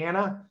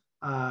virginiana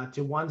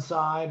to one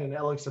side and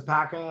Ilex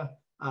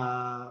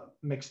opaca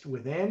mixed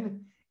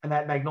within. And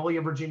that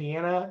Magnolia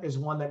virginiana is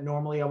one that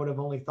normally I would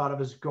have only thought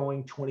of as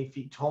going 20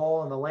 feet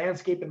tall in the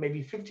landscape and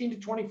maybe 15 to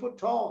 20 foot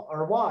tall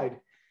or wide.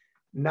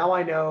 Now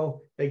I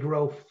know they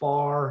grow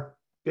far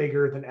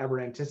bigger than ever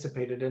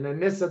anticipated. And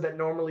an Anissa that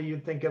normally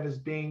you'd think of as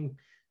being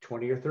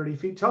 20 or 30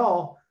 feet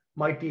tall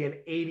might be an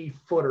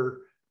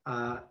 80-footer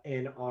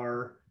in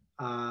our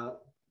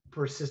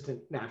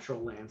persistent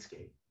natural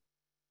landscape.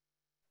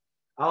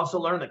 I also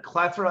learned that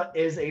Clethra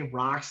is a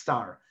rock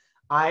star.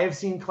 I have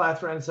seen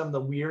Clethra in some of the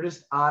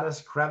weirdest,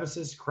 oddest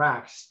crevices,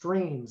 cracks,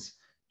 streams,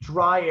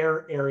 dry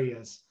air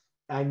areas.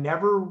 I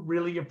never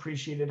really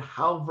appreciated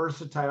how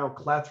versatile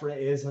Clethra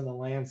is in the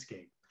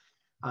landscape.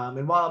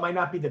 And while it might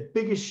not be the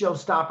biggest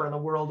showstopper in the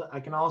world, I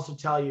can also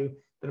tell you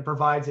that it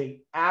provides an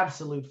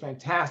absolute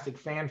fantastic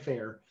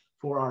fanfare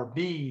for our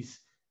bees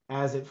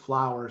as it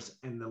flowers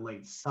in the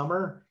late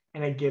summer,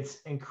 and it gets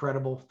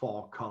incredible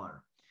fall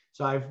color.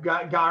 So I've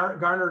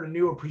garnered a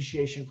new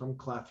appreciation from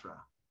Clethra.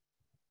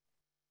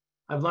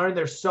 I've learned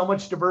there's so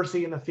much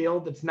diversity in the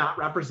field that's not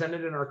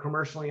represented in our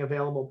commercially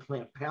available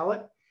plant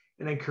palette,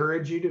 and I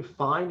encourage you to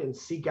find and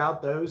seek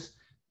out those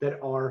that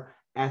are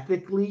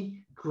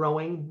ethically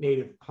growing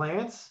native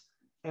plants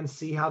and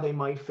see how they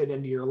might fit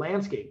into your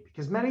landscape,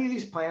 because many of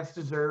these plants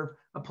deserve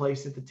a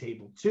place at the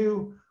table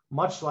too,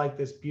 much like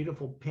this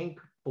beautiful pink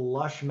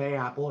blush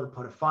mayapple or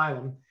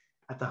podophyllum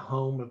at the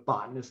home of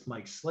botanist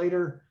Mike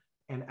Slater,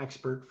 an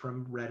expert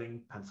from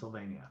Reading,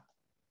 Pennsylvania.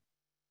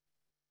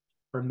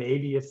 Or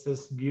maybe it's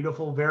this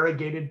beautiful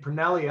variegated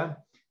Prunellia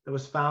that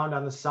was found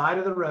on the side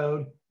of the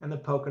road in the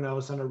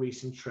Poconos on a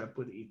recent trip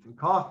with Ethan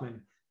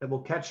Kaufman that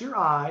will catch your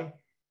eye,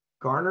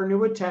 garner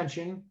new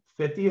attention,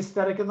 fit the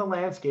aesthetic of the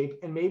landscape,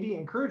 and maybe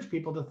encourage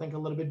people to think a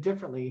little bit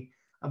differently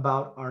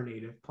about our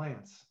native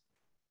plants.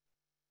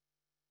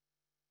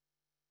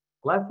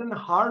 Lesson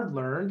hard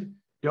learned,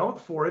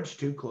 don't forage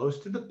too close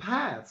to the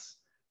paths.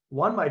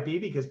 One might be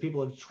because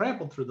people have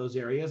trampled through those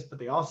areas, but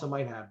they also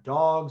might have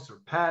dogs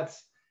or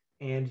pets,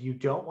 and you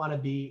don't want to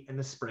be in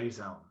the spray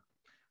zone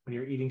when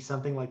you're eating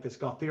something like this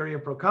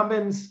Gaultheria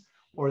procumbens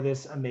or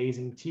this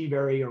amazing tea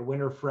berry or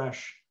winter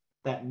fresh,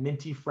 that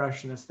minty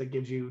freshness that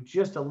gives you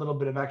just a little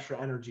bit of extra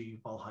energy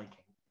while hiking.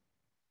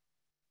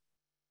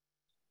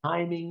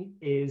 Timing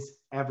is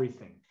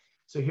everything.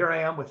 So here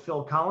I am with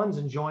Phil Collins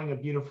enjoying a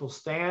beautiful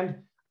stand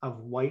of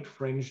white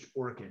fringed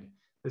orchid.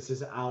 This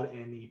is out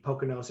in the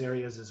Poconos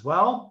areas as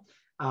well.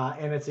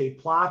 And it's a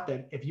plot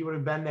that if you would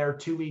have been there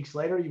 2 weeks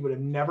later, you would have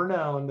never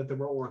known that there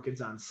were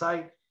orchids on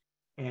site.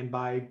 And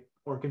by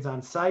orchids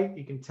on site,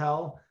 you can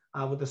tell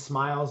with the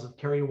smiles of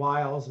Carrie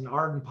Wiles and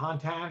Arden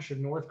Pontash of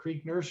North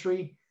Creek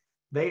Nursery,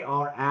 they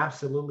are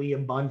absolutely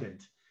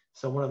abundant.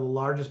 So one of the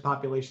largest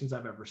populations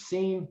I've ever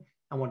seen.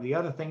 And one of the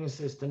other things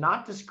is to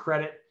not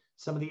discredit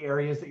some of the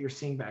areas that you're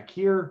seeing back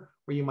here,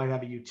 where you might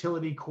have a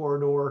utility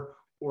corridor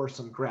or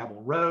some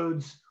gravel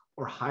roads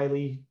or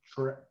highly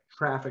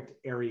trafficked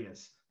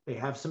areas. They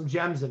have some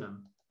gems in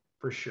them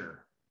for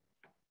sure.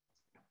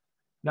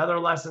 Another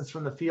lessons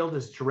from the field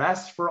is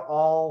dress for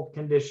all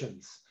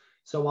conditions.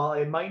 So while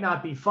it might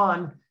not be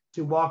fun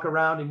to walk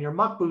around in your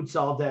muck boots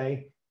all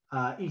day,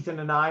 Ethan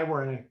and I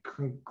were in an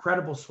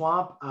incredible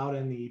swamp out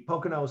in the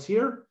Poconos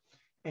here,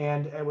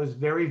 and it was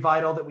very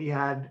vital that we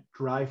had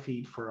dry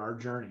feet for our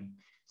journey.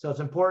 So it's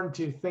important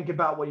to think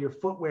about what your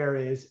footwear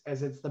is,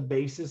 as it's the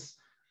basis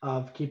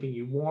of keeping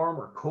you warm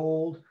or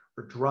cold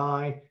or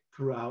dry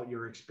throughout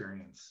your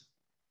experience.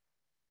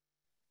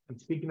 And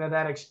speaking of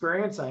that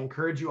experience, I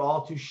encourage you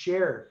all to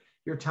share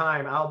your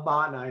time out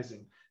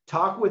botanizing,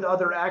 talk with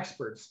other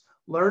experts,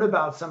 learn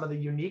about some of the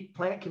unique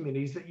plant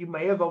communities that you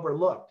may have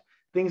overlooked.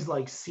 Things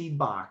like seed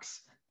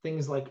box,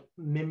 things like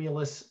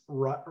Mimulus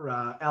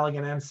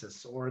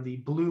eleganensis or the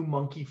blue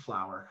monkey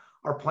flower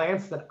are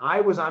plants that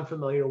I was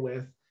unfamiliar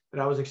with,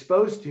 that I was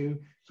exposed to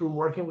through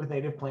working with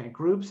native plant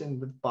groups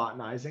and with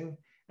botanizing.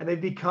 And they've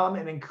become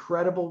an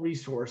incredible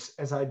resource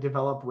as I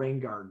develop rain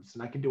gardens.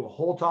 And I can do a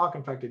whole talk.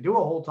 In fact, I do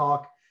a whole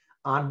talk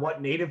on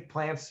what native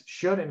plants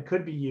should and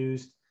could be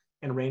used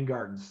in rain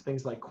gardens.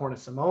 Things like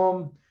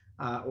Cornicemoum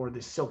or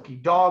the silky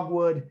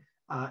dogwood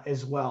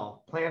as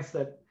well. Plants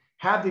that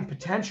have the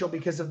potential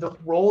because of the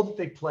role that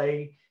they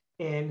play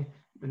in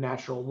the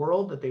natural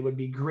world, that they would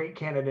be great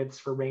candidates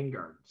for rain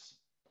gardens.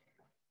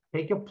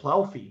 Take a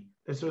Plelfie.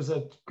 This was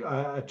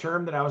a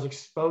term that I was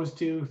exposed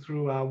to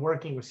through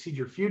working with Seed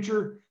Your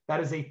Future. That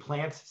is a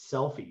plant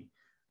selfie.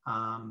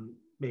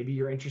 Maybe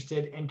you're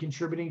interested in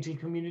contributing to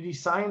community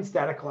science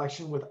data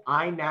collection with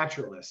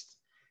iNaturalist.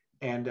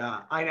 And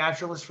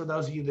iNaturalist, for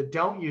those of you that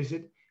don't use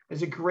it,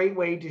 is a great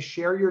way to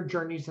share your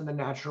journeys in the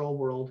natural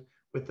world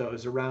with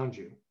those around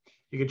you.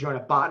 You could join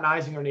a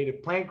botanizing or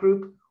native plant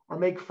group or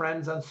make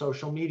friends on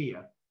social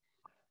media.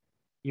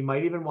 You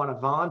might even want to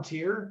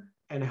volunteer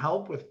and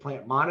help with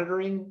plant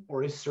monitoring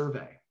or a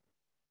survey.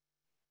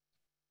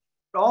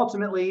 But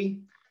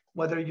ultimately,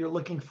 whether you're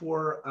looking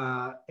for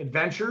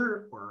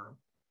adventure or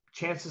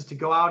chances to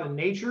go out in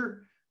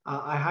nature,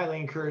 I highly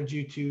encourage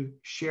you to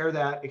share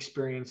that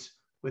experience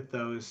with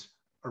those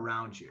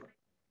around you.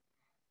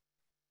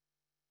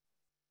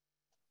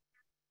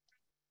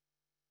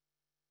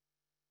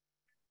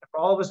 For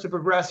all of us to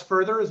progress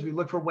further as we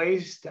look for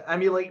ways to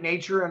emulate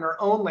nature in our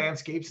own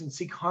landscapes and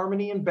seek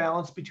harmony and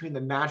balance between the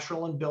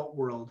natural and built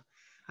world,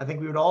 I think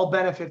we would all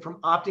benefit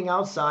from opting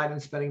outside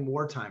and spending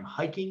more time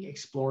hiking,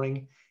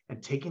 exploring,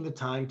 and taking the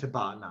time to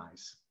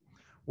botanize.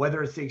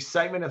 Whether it's the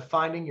excitement of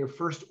finding your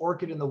first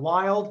orchid in the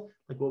wild,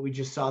 like what we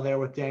just saw there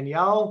with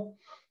Danielle,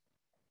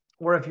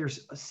 or if you're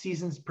a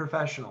seasoned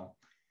professional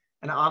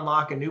and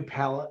unlock a new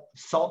palette of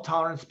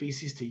salt-tolerant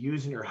species to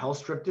use in your health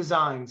strip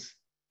designs,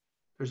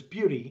 there's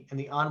beauty in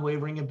the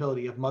unwavering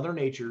ability of Mother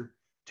Nature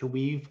to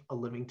weave a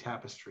living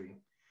tapestry.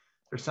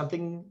 There's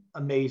something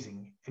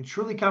amazing and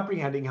truly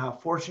comprehending how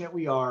fortunate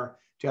we are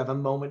to have a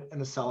moment in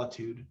the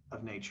solitude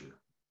of nature.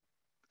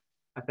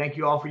 I thank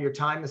you all for your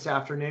time this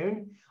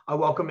afternoon. I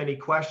welcome any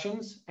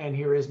questions, and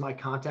here is my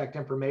contact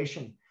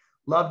information.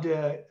 Love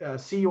to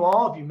see you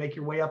all if you make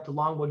your way up to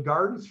Longwood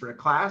Gardens for a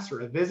class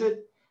or a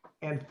visit.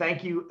 And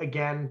thank you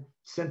again,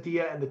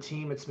 Cynthia and the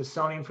team at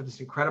Smithsonian, for this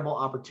incredible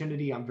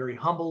opportunity. I'm very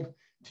humbled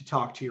to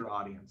talk to your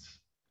audience.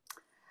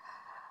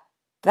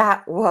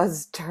 That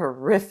was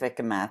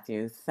terrific,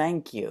 Matthew.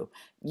 Thank you.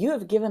 You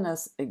have given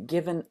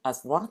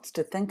us lots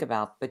to think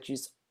about, but you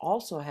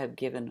also have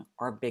given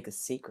our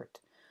biggest secret.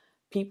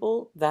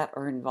 People that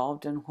are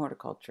involved in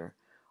horticulture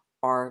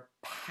are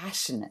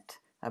passionate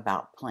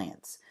about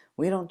plants.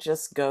 We don't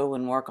just go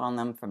and work on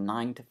them from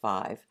 9 to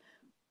 5.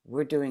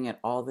 We're doing it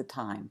all the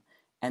time.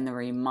 And the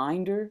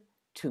reminder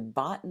to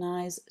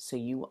botanize so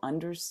you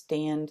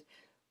understand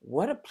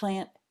what a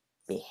plant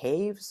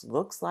behaves,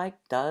 looks like,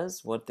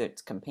 does, what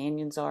its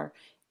companions are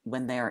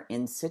when they are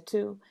in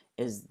situ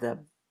is the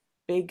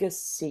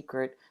biggest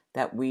secret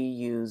that we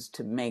use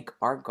to make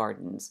our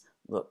gardens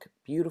look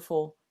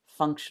beautiful,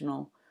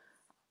 functional,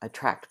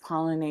 attract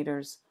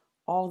pollinators,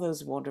 all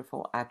those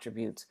wonderful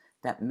attributes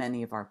that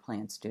many of our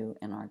plants do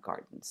in our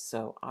gardens.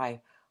 So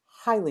I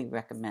highly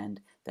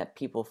recommend that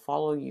people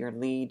follow your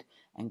lead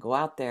and go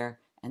out there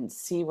and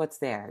see what's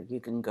there. You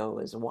can go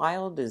as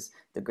wild as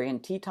the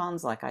Grand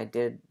Tetons like I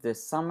did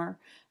this summer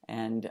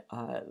and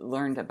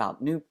learned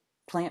about new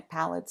plant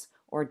palettes,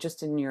 or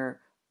just in your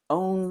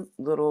own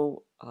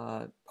little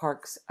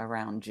parks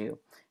around you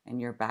in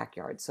your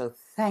backyard. So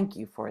thank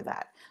you for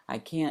that. I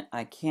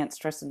can't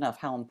stress enough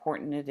how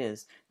important it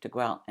is to go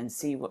out and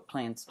see what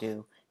plants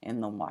do in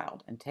the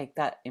wild and take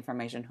that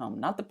information home.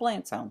 Not the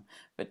plants home,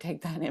 but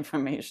take that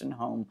information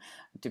home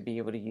to be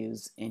able to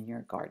use in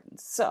your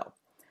gardens. So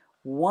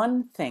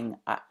one thing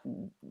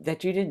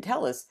that you didn't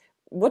tell us,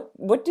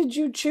 what did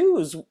you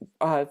choose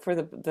for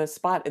the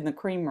spot in the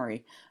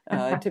creamery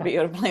to be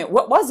able to plant?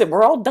 What was it?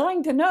 We're all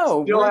dying to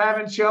know. Still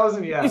haven't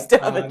chosen yet. Still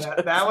haven't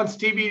chosen. That one's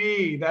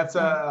TBD. That's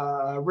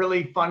a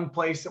really fun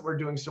place that we're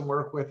doing some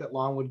work with at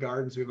Longwood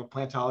Gardens. We have a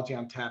Plantology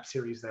on Tap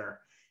series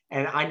there.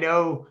 And I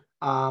know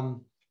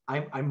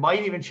I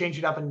might even change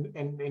it up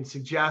and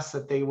suggest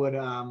that they would,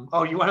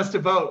 oh, you want us to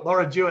vote?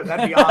 Laura Jewett,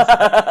 that'd be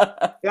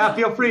awesome. Yeah,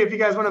 feel free. If you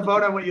guys want to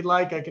vote on what you'd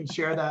like, I can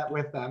share that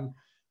with them.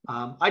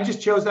 I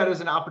just chose that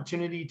as an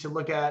opportunity to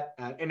look at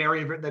an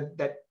area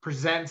that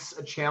presents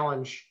a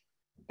challenge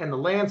in the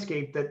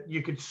landscape that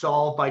you could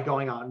solve by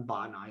going out and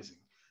botanizing.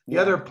 The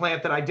other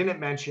plant that I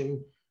didn't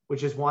mention,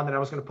 which is one that I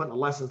was going to put in the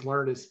lessons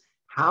learned, is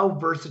how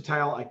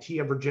versatile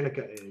Itea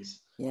virginica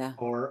is,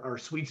 or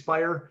sweet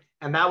spire.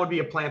 And that would be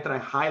a plant that I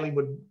highly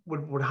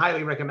would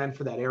highly recommend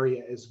for that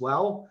area as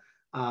well.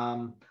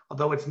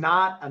 Although it's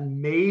not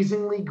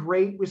amazingly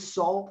great with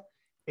salt,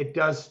 it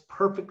does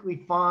perfectly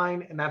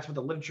fine, and that's what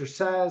the literature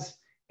says.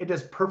 It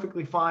does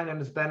perfectly fine,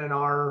 and it's been in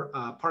our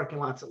parking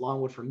lots at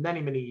Longwood for many,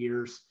 many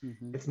years.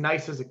 Mm-hmm. It's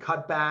nice as a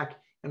cutback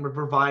and would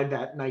provide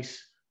that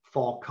nice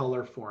fall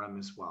color for them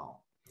as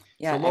well.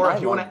 Yeah, so Laura,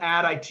 if you want to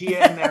add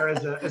Itea in there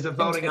as a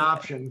voting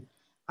option,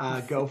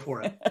 go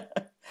for it.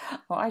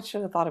 Well, I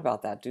should have thought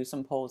about that. Do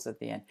some polls at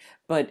the end.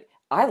 But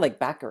I like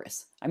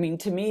Baccharis. I mean,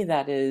 to me,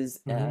 that is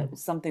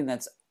something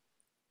that's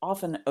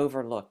often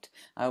overlooked.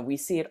 We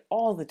see it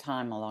all the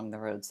time along the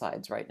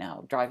roadsides right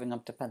now, driving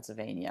up to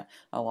Pennsylvania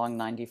along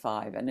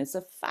 95, and it's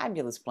a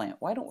fabulous plant.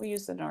 Why don't we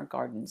use it in our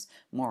gardens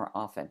more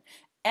often?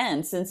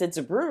 And since it's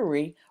a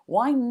brewery,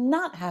 why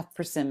not have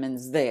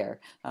persimmons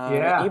there?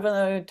 Even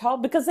though they're tall,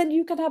 because then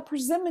you can have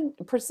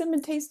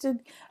persimmon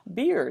tasted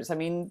beers. I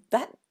mean,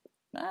 that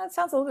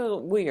sounds a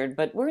little weird,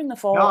 but we're in the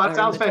fall. No, that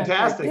sounds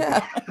fantastic.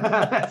 Yeah.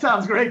 That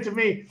sounds great to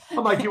me.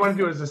 I'm like, you want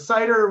to do it as a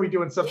cider? Are we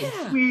doing something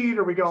sweet?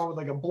 Are we going with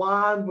like a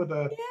blonde with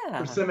a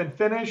persimmon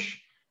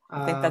finish?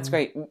 I think that's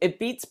great. It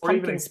beats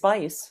pumpkin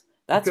spice.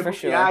 That's for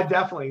sure. Yeah,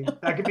 definitely.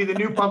 That could be the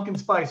new pumpkin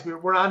spice.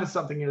 We're onto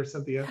something here,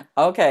 Cynthia.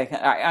 Okay,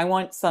 I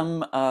want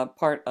some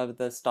part of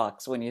the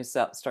stocks when you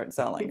start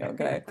selling.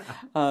 Okay,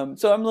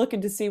 so I'm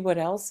looking to see what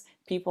else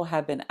people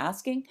have been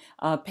asking.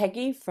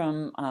 Peggy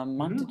from Mhm.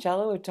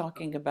 Monticello are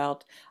talking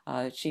about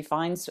she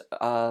finds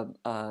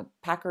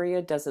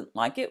Pacaria doesn't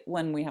like it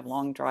when we have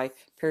long dry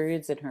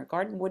periods in her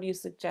garden. What do you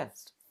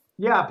suggest?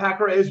 Yeah,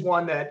 Packer is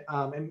one that,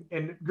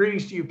 and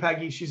greetings to you,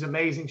 Peggy. She's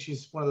amazing.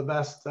 She's one of the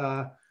best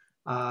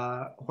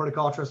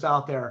horticulturists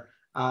out there.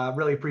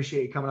 Really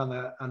appreciate you coming on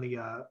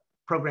the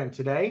program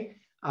today.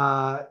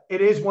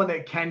 It is one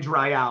that can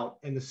dry out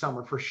in the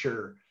summer for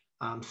sure.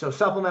 So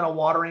supplemental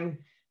watering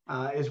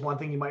is one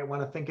thing you might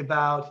want to think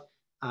about.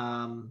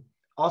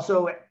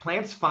 Also,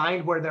 plants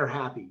find where they're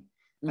happy.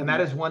 And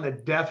that Hmm. is one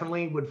that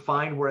definitely would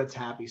find where it's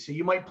happy. So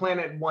you might plant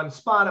it in one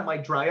spot. It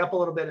might dry up a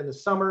little bit in the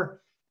summer,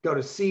 go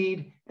to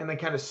seed, and then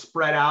kind of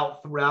spread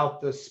out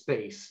throughout the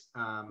space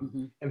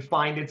Hmm. and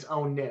find its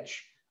own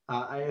niche.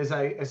 As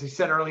I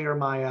said earlier,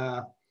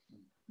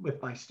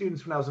 with my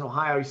students when I was in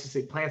Ohio, I used to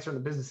say plants are in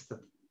the business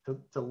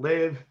to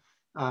live,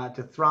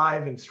 to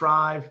thrive and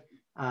strive,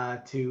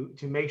 to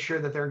make sure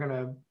that they're going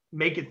to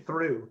make it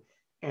through.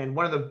 And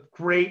one of the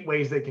great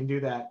ways they can do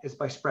that is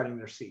by spreading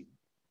their seed.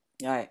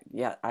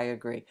 Yeah, I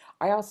agree.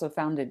 I also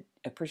found it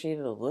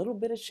appreciated a little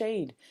bit of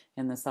shade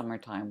in the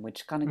summertime,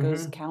 which kind of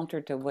goes Mm-hmm.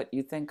 counter to what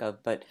you think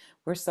of. But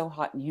we're so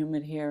hot and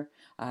humid here,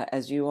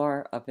 as you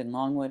are up in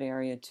Longwood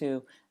area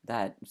too,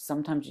 that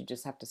sometimes you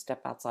just have to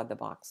step outside the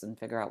box and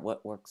figure out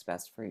what works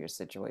best for your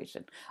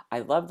situation. I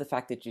love the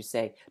fact that you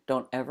say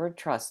don't ever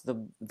trust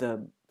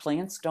the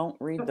plants don't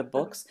read the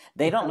books.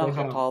 They don't know They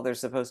how don't. tall they're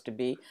supposed to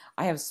be.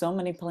 I have so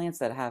many plants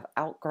that have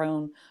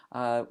outgrown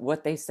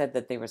what they said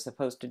that they were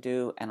supposed to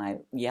do, and I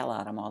yell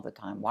at them all the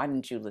time. Why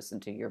didn't you listen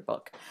to your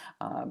book?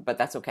 But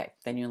that's okay.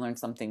 Then you learn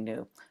something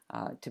new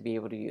to be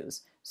able to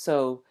use.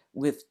 So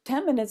with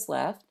 10 minutes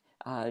left,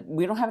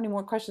 we don't have any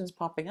more questions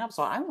popping up.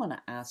 So I want to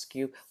ask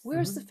you,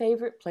 where's the Mm-hmm.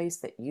 favorite place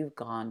that you've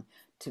gone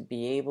to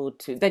be able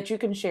to, that you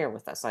can share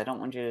with us? I don't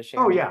want you to share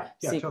Oh any yeah,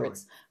 yeah, totally.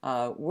 secrets.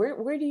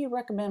 Where do you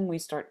recommend we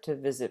start to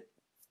visit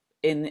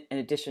in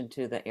addition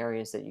to the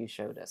areas that you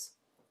showed us?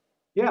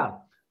 Yeah.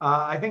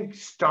 I think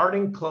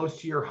starting close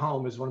to your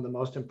home is one of the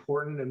most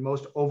important and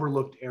most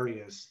overlooked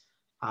areas.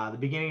 The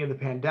beginning of the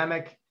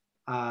pandemic,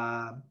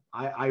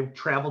 I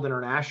traveled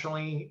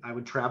internationally. I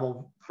would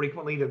travel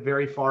frequently to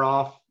very far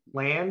off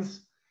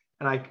lands.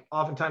 And I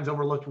oftentimes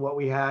overlooked what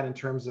we had in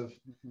terms of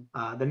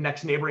Mhm. the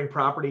next neighboring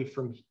property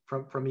from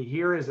me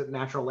here is at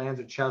Natural Lands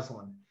at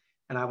Cheslin.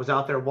 And I was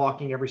out there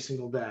walking every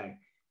single day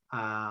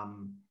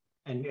um,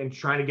 and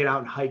trying to get out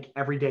and hike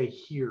every day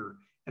here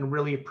and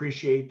really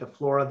appreciate the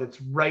flora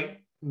that's right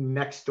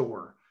next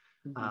door.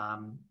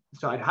 Mhm.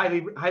 So I'd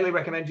highly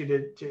recommend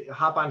you to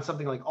hop on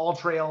something like All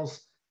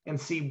Trails and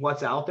see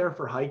what's out there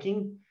for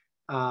hiking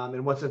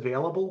and what's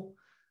available.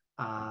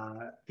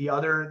 The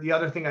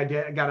other thing I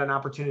got an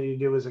opportunity to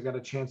do is I got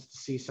a chance to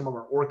see some of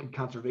our orchid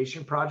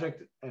conservation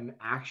project in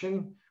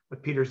action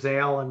with Peter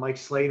Zale and Mike Mhm.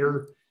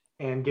 Slater,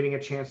 and getting a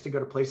chance to go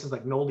to places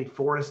like Nolde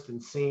Forest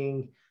and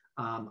seeing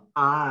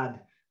odd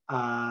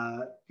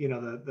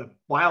the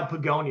wild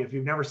pogonia. If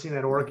you've never seen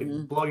that orchid,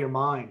 Mhm. blow your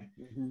mind.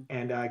 Mhm.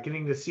 And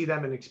getting to see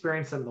them and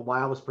experience them in the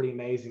wild was pretty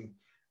amazing.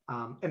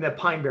 And the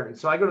Pine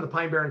Barrens. So I go to the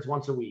Pine Barrens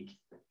once a week,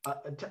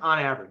 on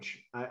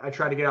average. I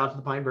try to get out to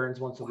the Pine Barrens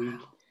once a week.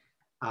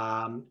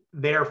 Wow.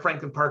 Their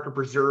Franklin Parker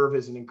Preserve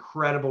is an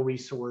incredible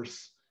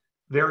resource,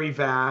 very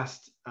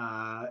vast,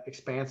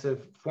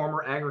 expansive,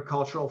 former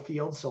agricultural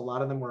fields. So a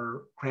lot of them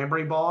were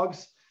cranberry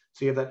bogs.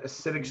 So you have that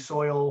acidic Mhm.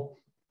 soil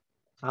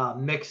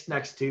mixed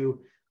next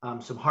to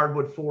some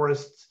hardwood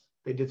forests.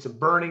 They did some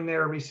burning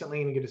there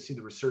recently, and you get to see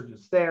the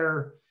resurgence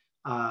there.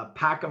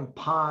 Packham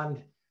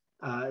Pond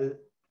uh,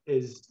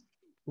 is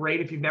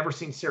great. If you've never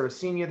seen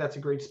Sarracenia, that's a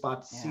great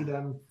spot to see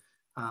Yeah.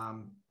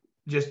 them.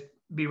 Just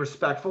be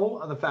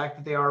respectful of the fact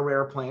that they are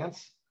rare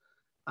plants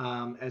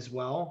as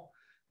well.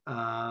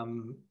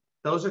 Um,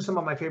 those are some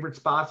of my favorite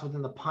spots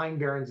within the Pine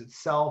Barrens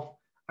itself.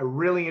 I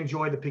really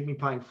enjoy the Pygmy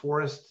Pine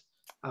Forest,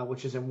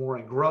 which is in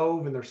Warren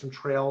Grove, and there's some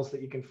trails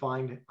that you can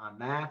find on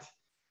that.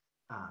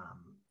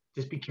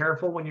 Just be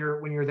careful when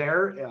you're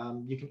there.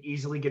 You can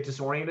easily get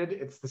disoriented.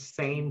 It's the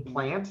same Mhm.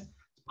 plant,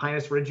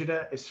 Pinus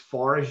rigida, as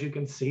far as you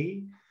can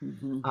see.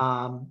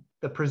 Mhm.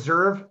 The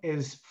preserve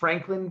is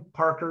Franklin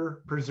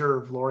Parker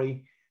Preserve,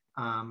 Lori.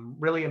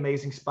 Really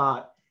amazing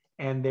spot.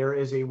 And there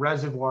is a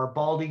reservoir,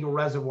 Bald Eagle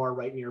Reservoir,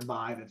 right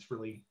nearby. That's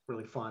really,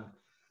 really fun.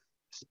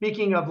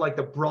 Speaking of like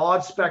the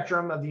broad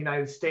spectrum of the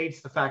United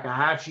States, the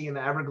Fakahatchee and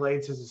the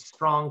Everglades is a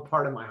strong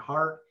part of my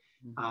heart.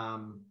 Mhm.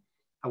 Um,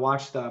 I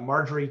watched the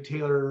Marjorie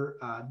Taylor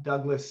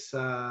Douglas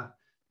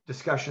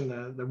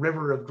discussion, the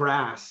River of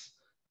Grass,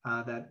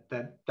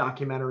 that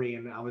documentary,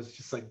 and I was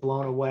just like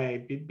blown away.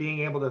 Being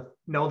able to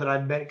know that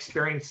I've been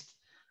experienced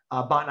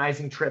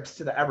botanizing trips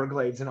to the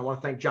Everglades, and I want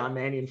to thank John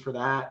Mannion for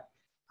that.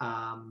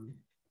 Um,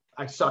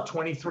 I saw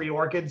 23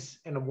 orchids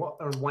in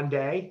one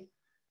day,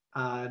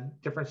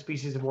 different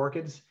species of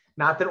orchids.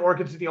 Not that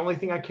orchids are the only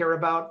thing I care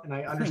about, and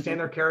I understand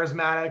they're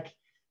charismatic,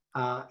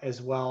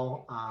 as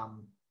well.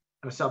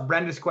 I saw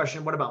Brenda's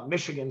question, what about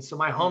Michigan? So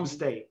my home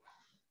state,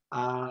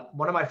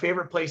 one of my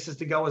favorite places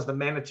to go is the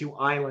Manitou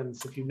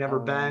Islands. If you've never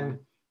been,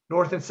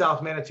 North and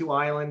South Manitou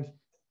Island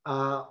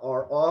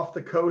are off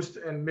the coast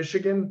in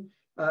Michigan,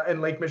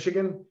 in Lake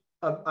Michigan.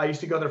 I used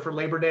to go there for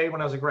Labor Day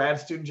when I was a grad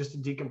student just to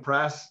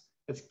decompress.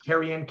 It's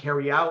carry in,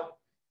 carry out.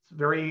 It's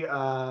very,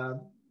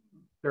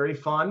 very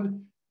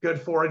fun. Good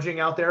foraging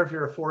out there if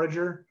you're a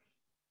forager.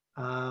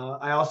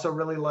 I also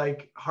really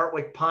like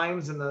Hartwick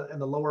Pines in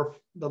the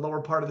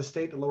lower part of the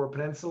state, the lower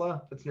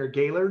peninsula. That's near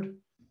Gaylord.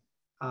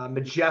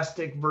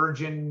 Majestic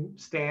virgin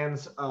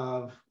stands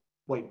of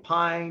white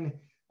pine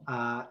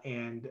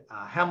and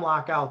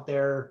hemlock out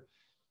there.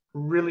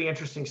 Really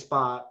interesting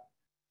spot.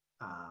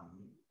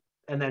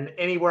 And then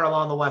anywhere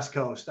along the West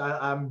Coast.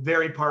 I'm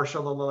very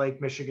partial to the Lake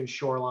Michigan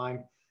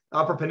shoreline.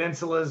 Upper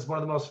Peninsula is one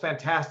of the most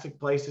fantastic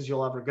places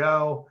you'll ever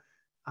go.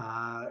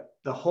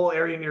 The whole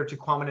area near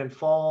Tequamanen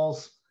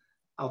Falls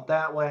out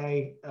that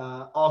way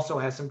also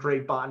has some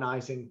great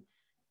botanizing,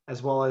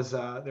 as well as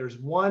there's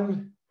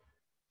one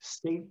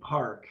state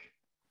park.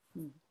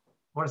 I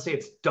want to say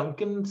it's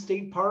Duncan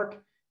State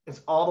Park.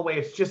 It's all the way,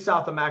 it's just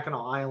south of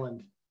Mackinac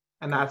Island.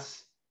 And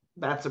that's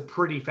a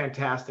pretty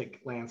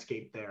fantastic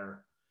landscape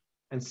there.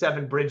 And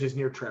Seven Bridges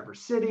near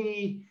Traverse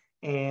City,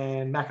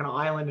 and Mackinac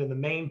Island in the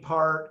main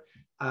part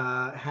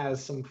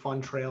has some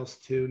fun trails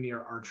too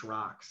near Arch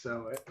Rock.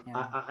 So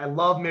I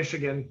love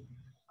Michigan.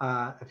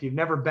 If you've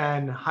never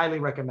been, highly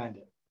recommend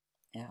it.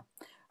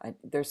 Yeah,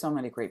 there's so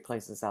many great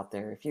places out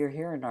there. If you're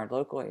here in our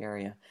local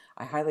area,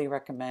 I highly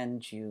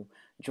recommend you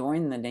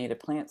join the Native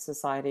Plant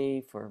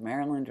Society for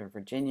Maryland or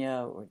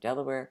Virginia or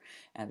Delaware,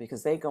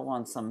 because they go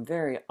on some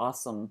very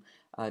awesome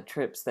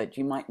trips that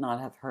you might not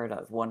have heard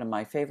of. One of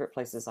my favorite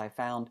places I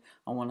found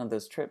on one of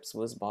those trips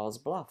was Ball's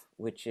Bluff,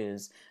 which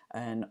is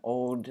an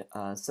old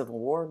Civil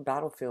War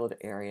battlefield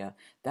area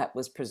that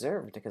was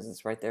preserved because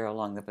it's right there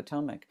along the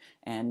Potomac.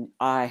 And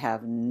I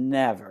have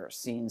never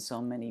seen so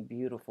many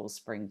beautiful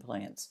spring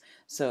plants.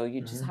 So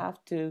you just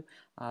have to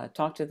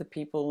talk to the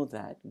people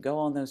that go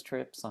on those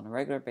trips on a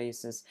regular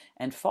basis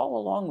and follow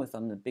along with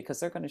them, because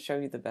they're going to show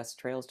you the best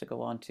trails to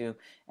go on to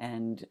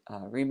and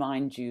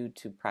remind you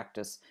to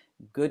practice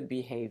good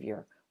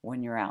behavior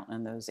when you're out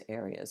in those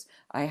areas.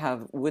 I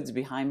have woods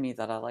behind me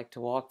that I like to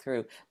walk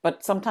through,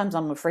 but sometimes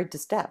I'm afraid to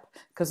step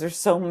because there's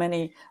so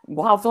many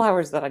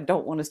wildflowers that I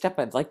don't want to step.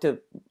 I'd like to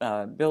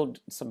build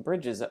some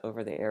bridges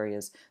over the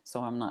areas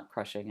so I'm not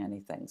crushing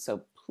anything.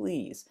 So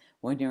please,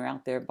 when you're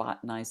out there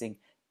botanizing,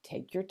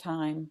 take your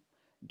time.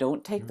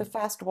 Don't take the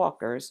fast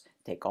walkers.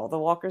 Take all the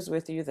walkers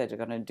with you that are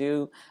going to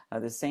do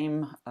the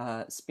same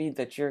speed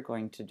that you're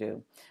going to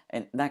do.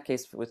 In that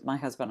case, with my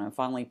husband, I'm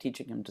finally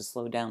teaching him to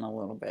slow down a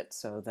little bit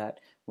so that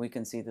we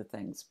can see the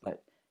things.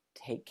 But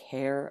take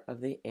care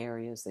of the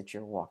areas that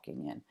you're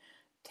walking in.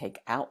 Take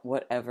out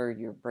whatever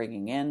you're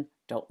bringing in.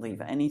 Don't leave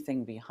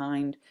anything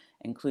behind,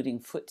 including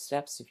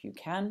footsteps if you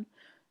can,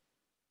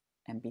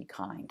 and be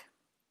kind.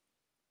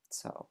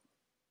 So.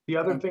 The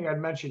other thing I'd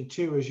mention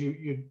too is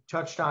you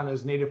touched on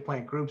is native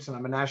plant groups, and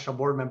I'm a national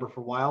board member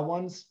for Wild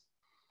Ones.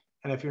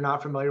 And if you're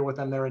not familiar with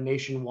them, they're a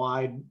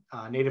nationwide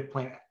native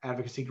plant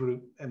advocacy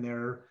group, and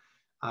their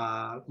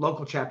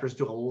local chapters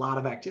do a lot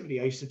of activity.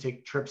 I used to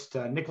take trips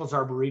to Nichols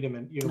Arboretum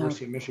at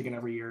University of Michigan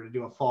every year to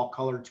do a fall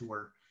color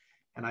tour,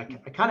 and I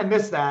kind of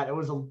miss that. It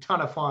was a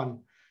ton of fun,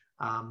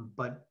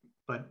 but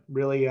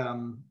really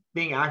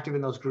being active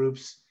in those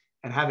groups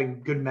and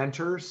having good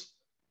mentors.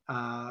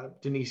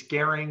 Denise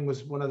Gehring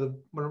was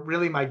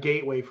really my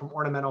gateway from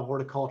ornamental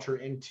horticulture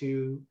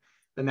into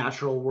the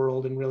natural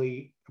world and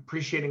really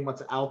appreciating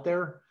what's out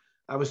there.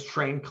 I was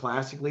trained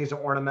classically as an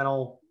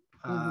ornamental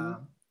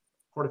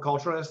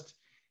horticulturist,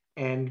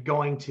 and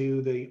going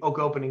to the oak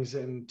openings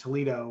in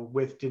Toledo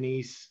with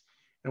Denise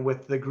and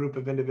with the group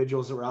of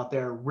individuals that were out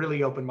there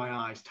really opened my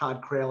eyes.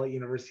 Todd Crail at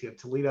University of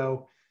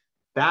Toledo,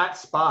 that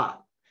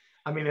spot.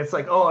 I mean, it's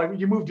like, oh,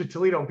 you moved to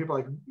Toledo, and people are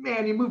like,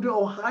 man, you moved to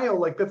Ohio.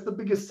 Like, that's the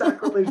biggest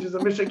sacrilege as a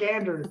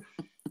Michigander.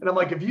 And I'm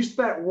like, if you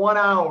spent 1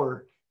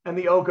 hour in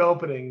the oak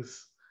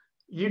openings,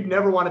 you'd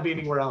never want to be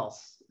anywhere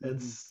else.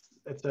 It's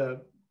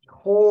a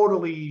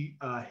totally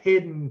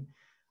hidden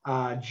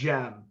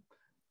gem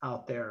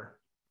out there.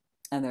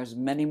 And there's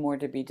many more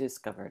to be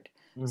discovered.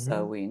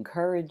 So we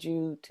encourage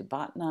you to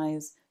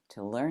botanize,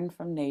 to learn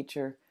from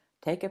nature,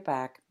 take it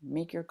back,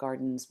 make your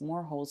gardens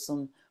more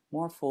wholesome,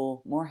 more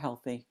full, more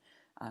healthy.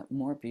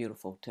 More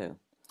beautiful too.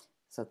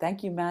 So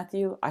thank you,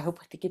 Matthew. I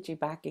hope to get you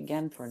back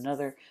again for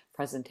another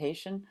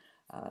presentation.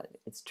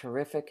 It's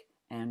terrific,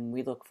 and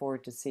we look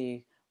forward to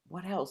see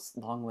what else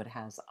Longwood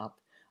has up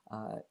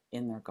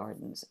in their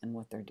gardens and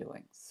what they're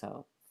doing.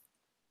 So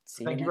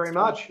see you Thank you next very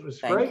much. It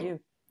was great. Thank you.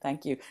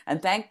 Thank you. And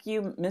thank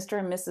you, Mr.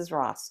 and Mrs.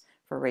 Ross,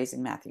 for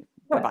raising Matthew.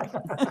 Bye-bye.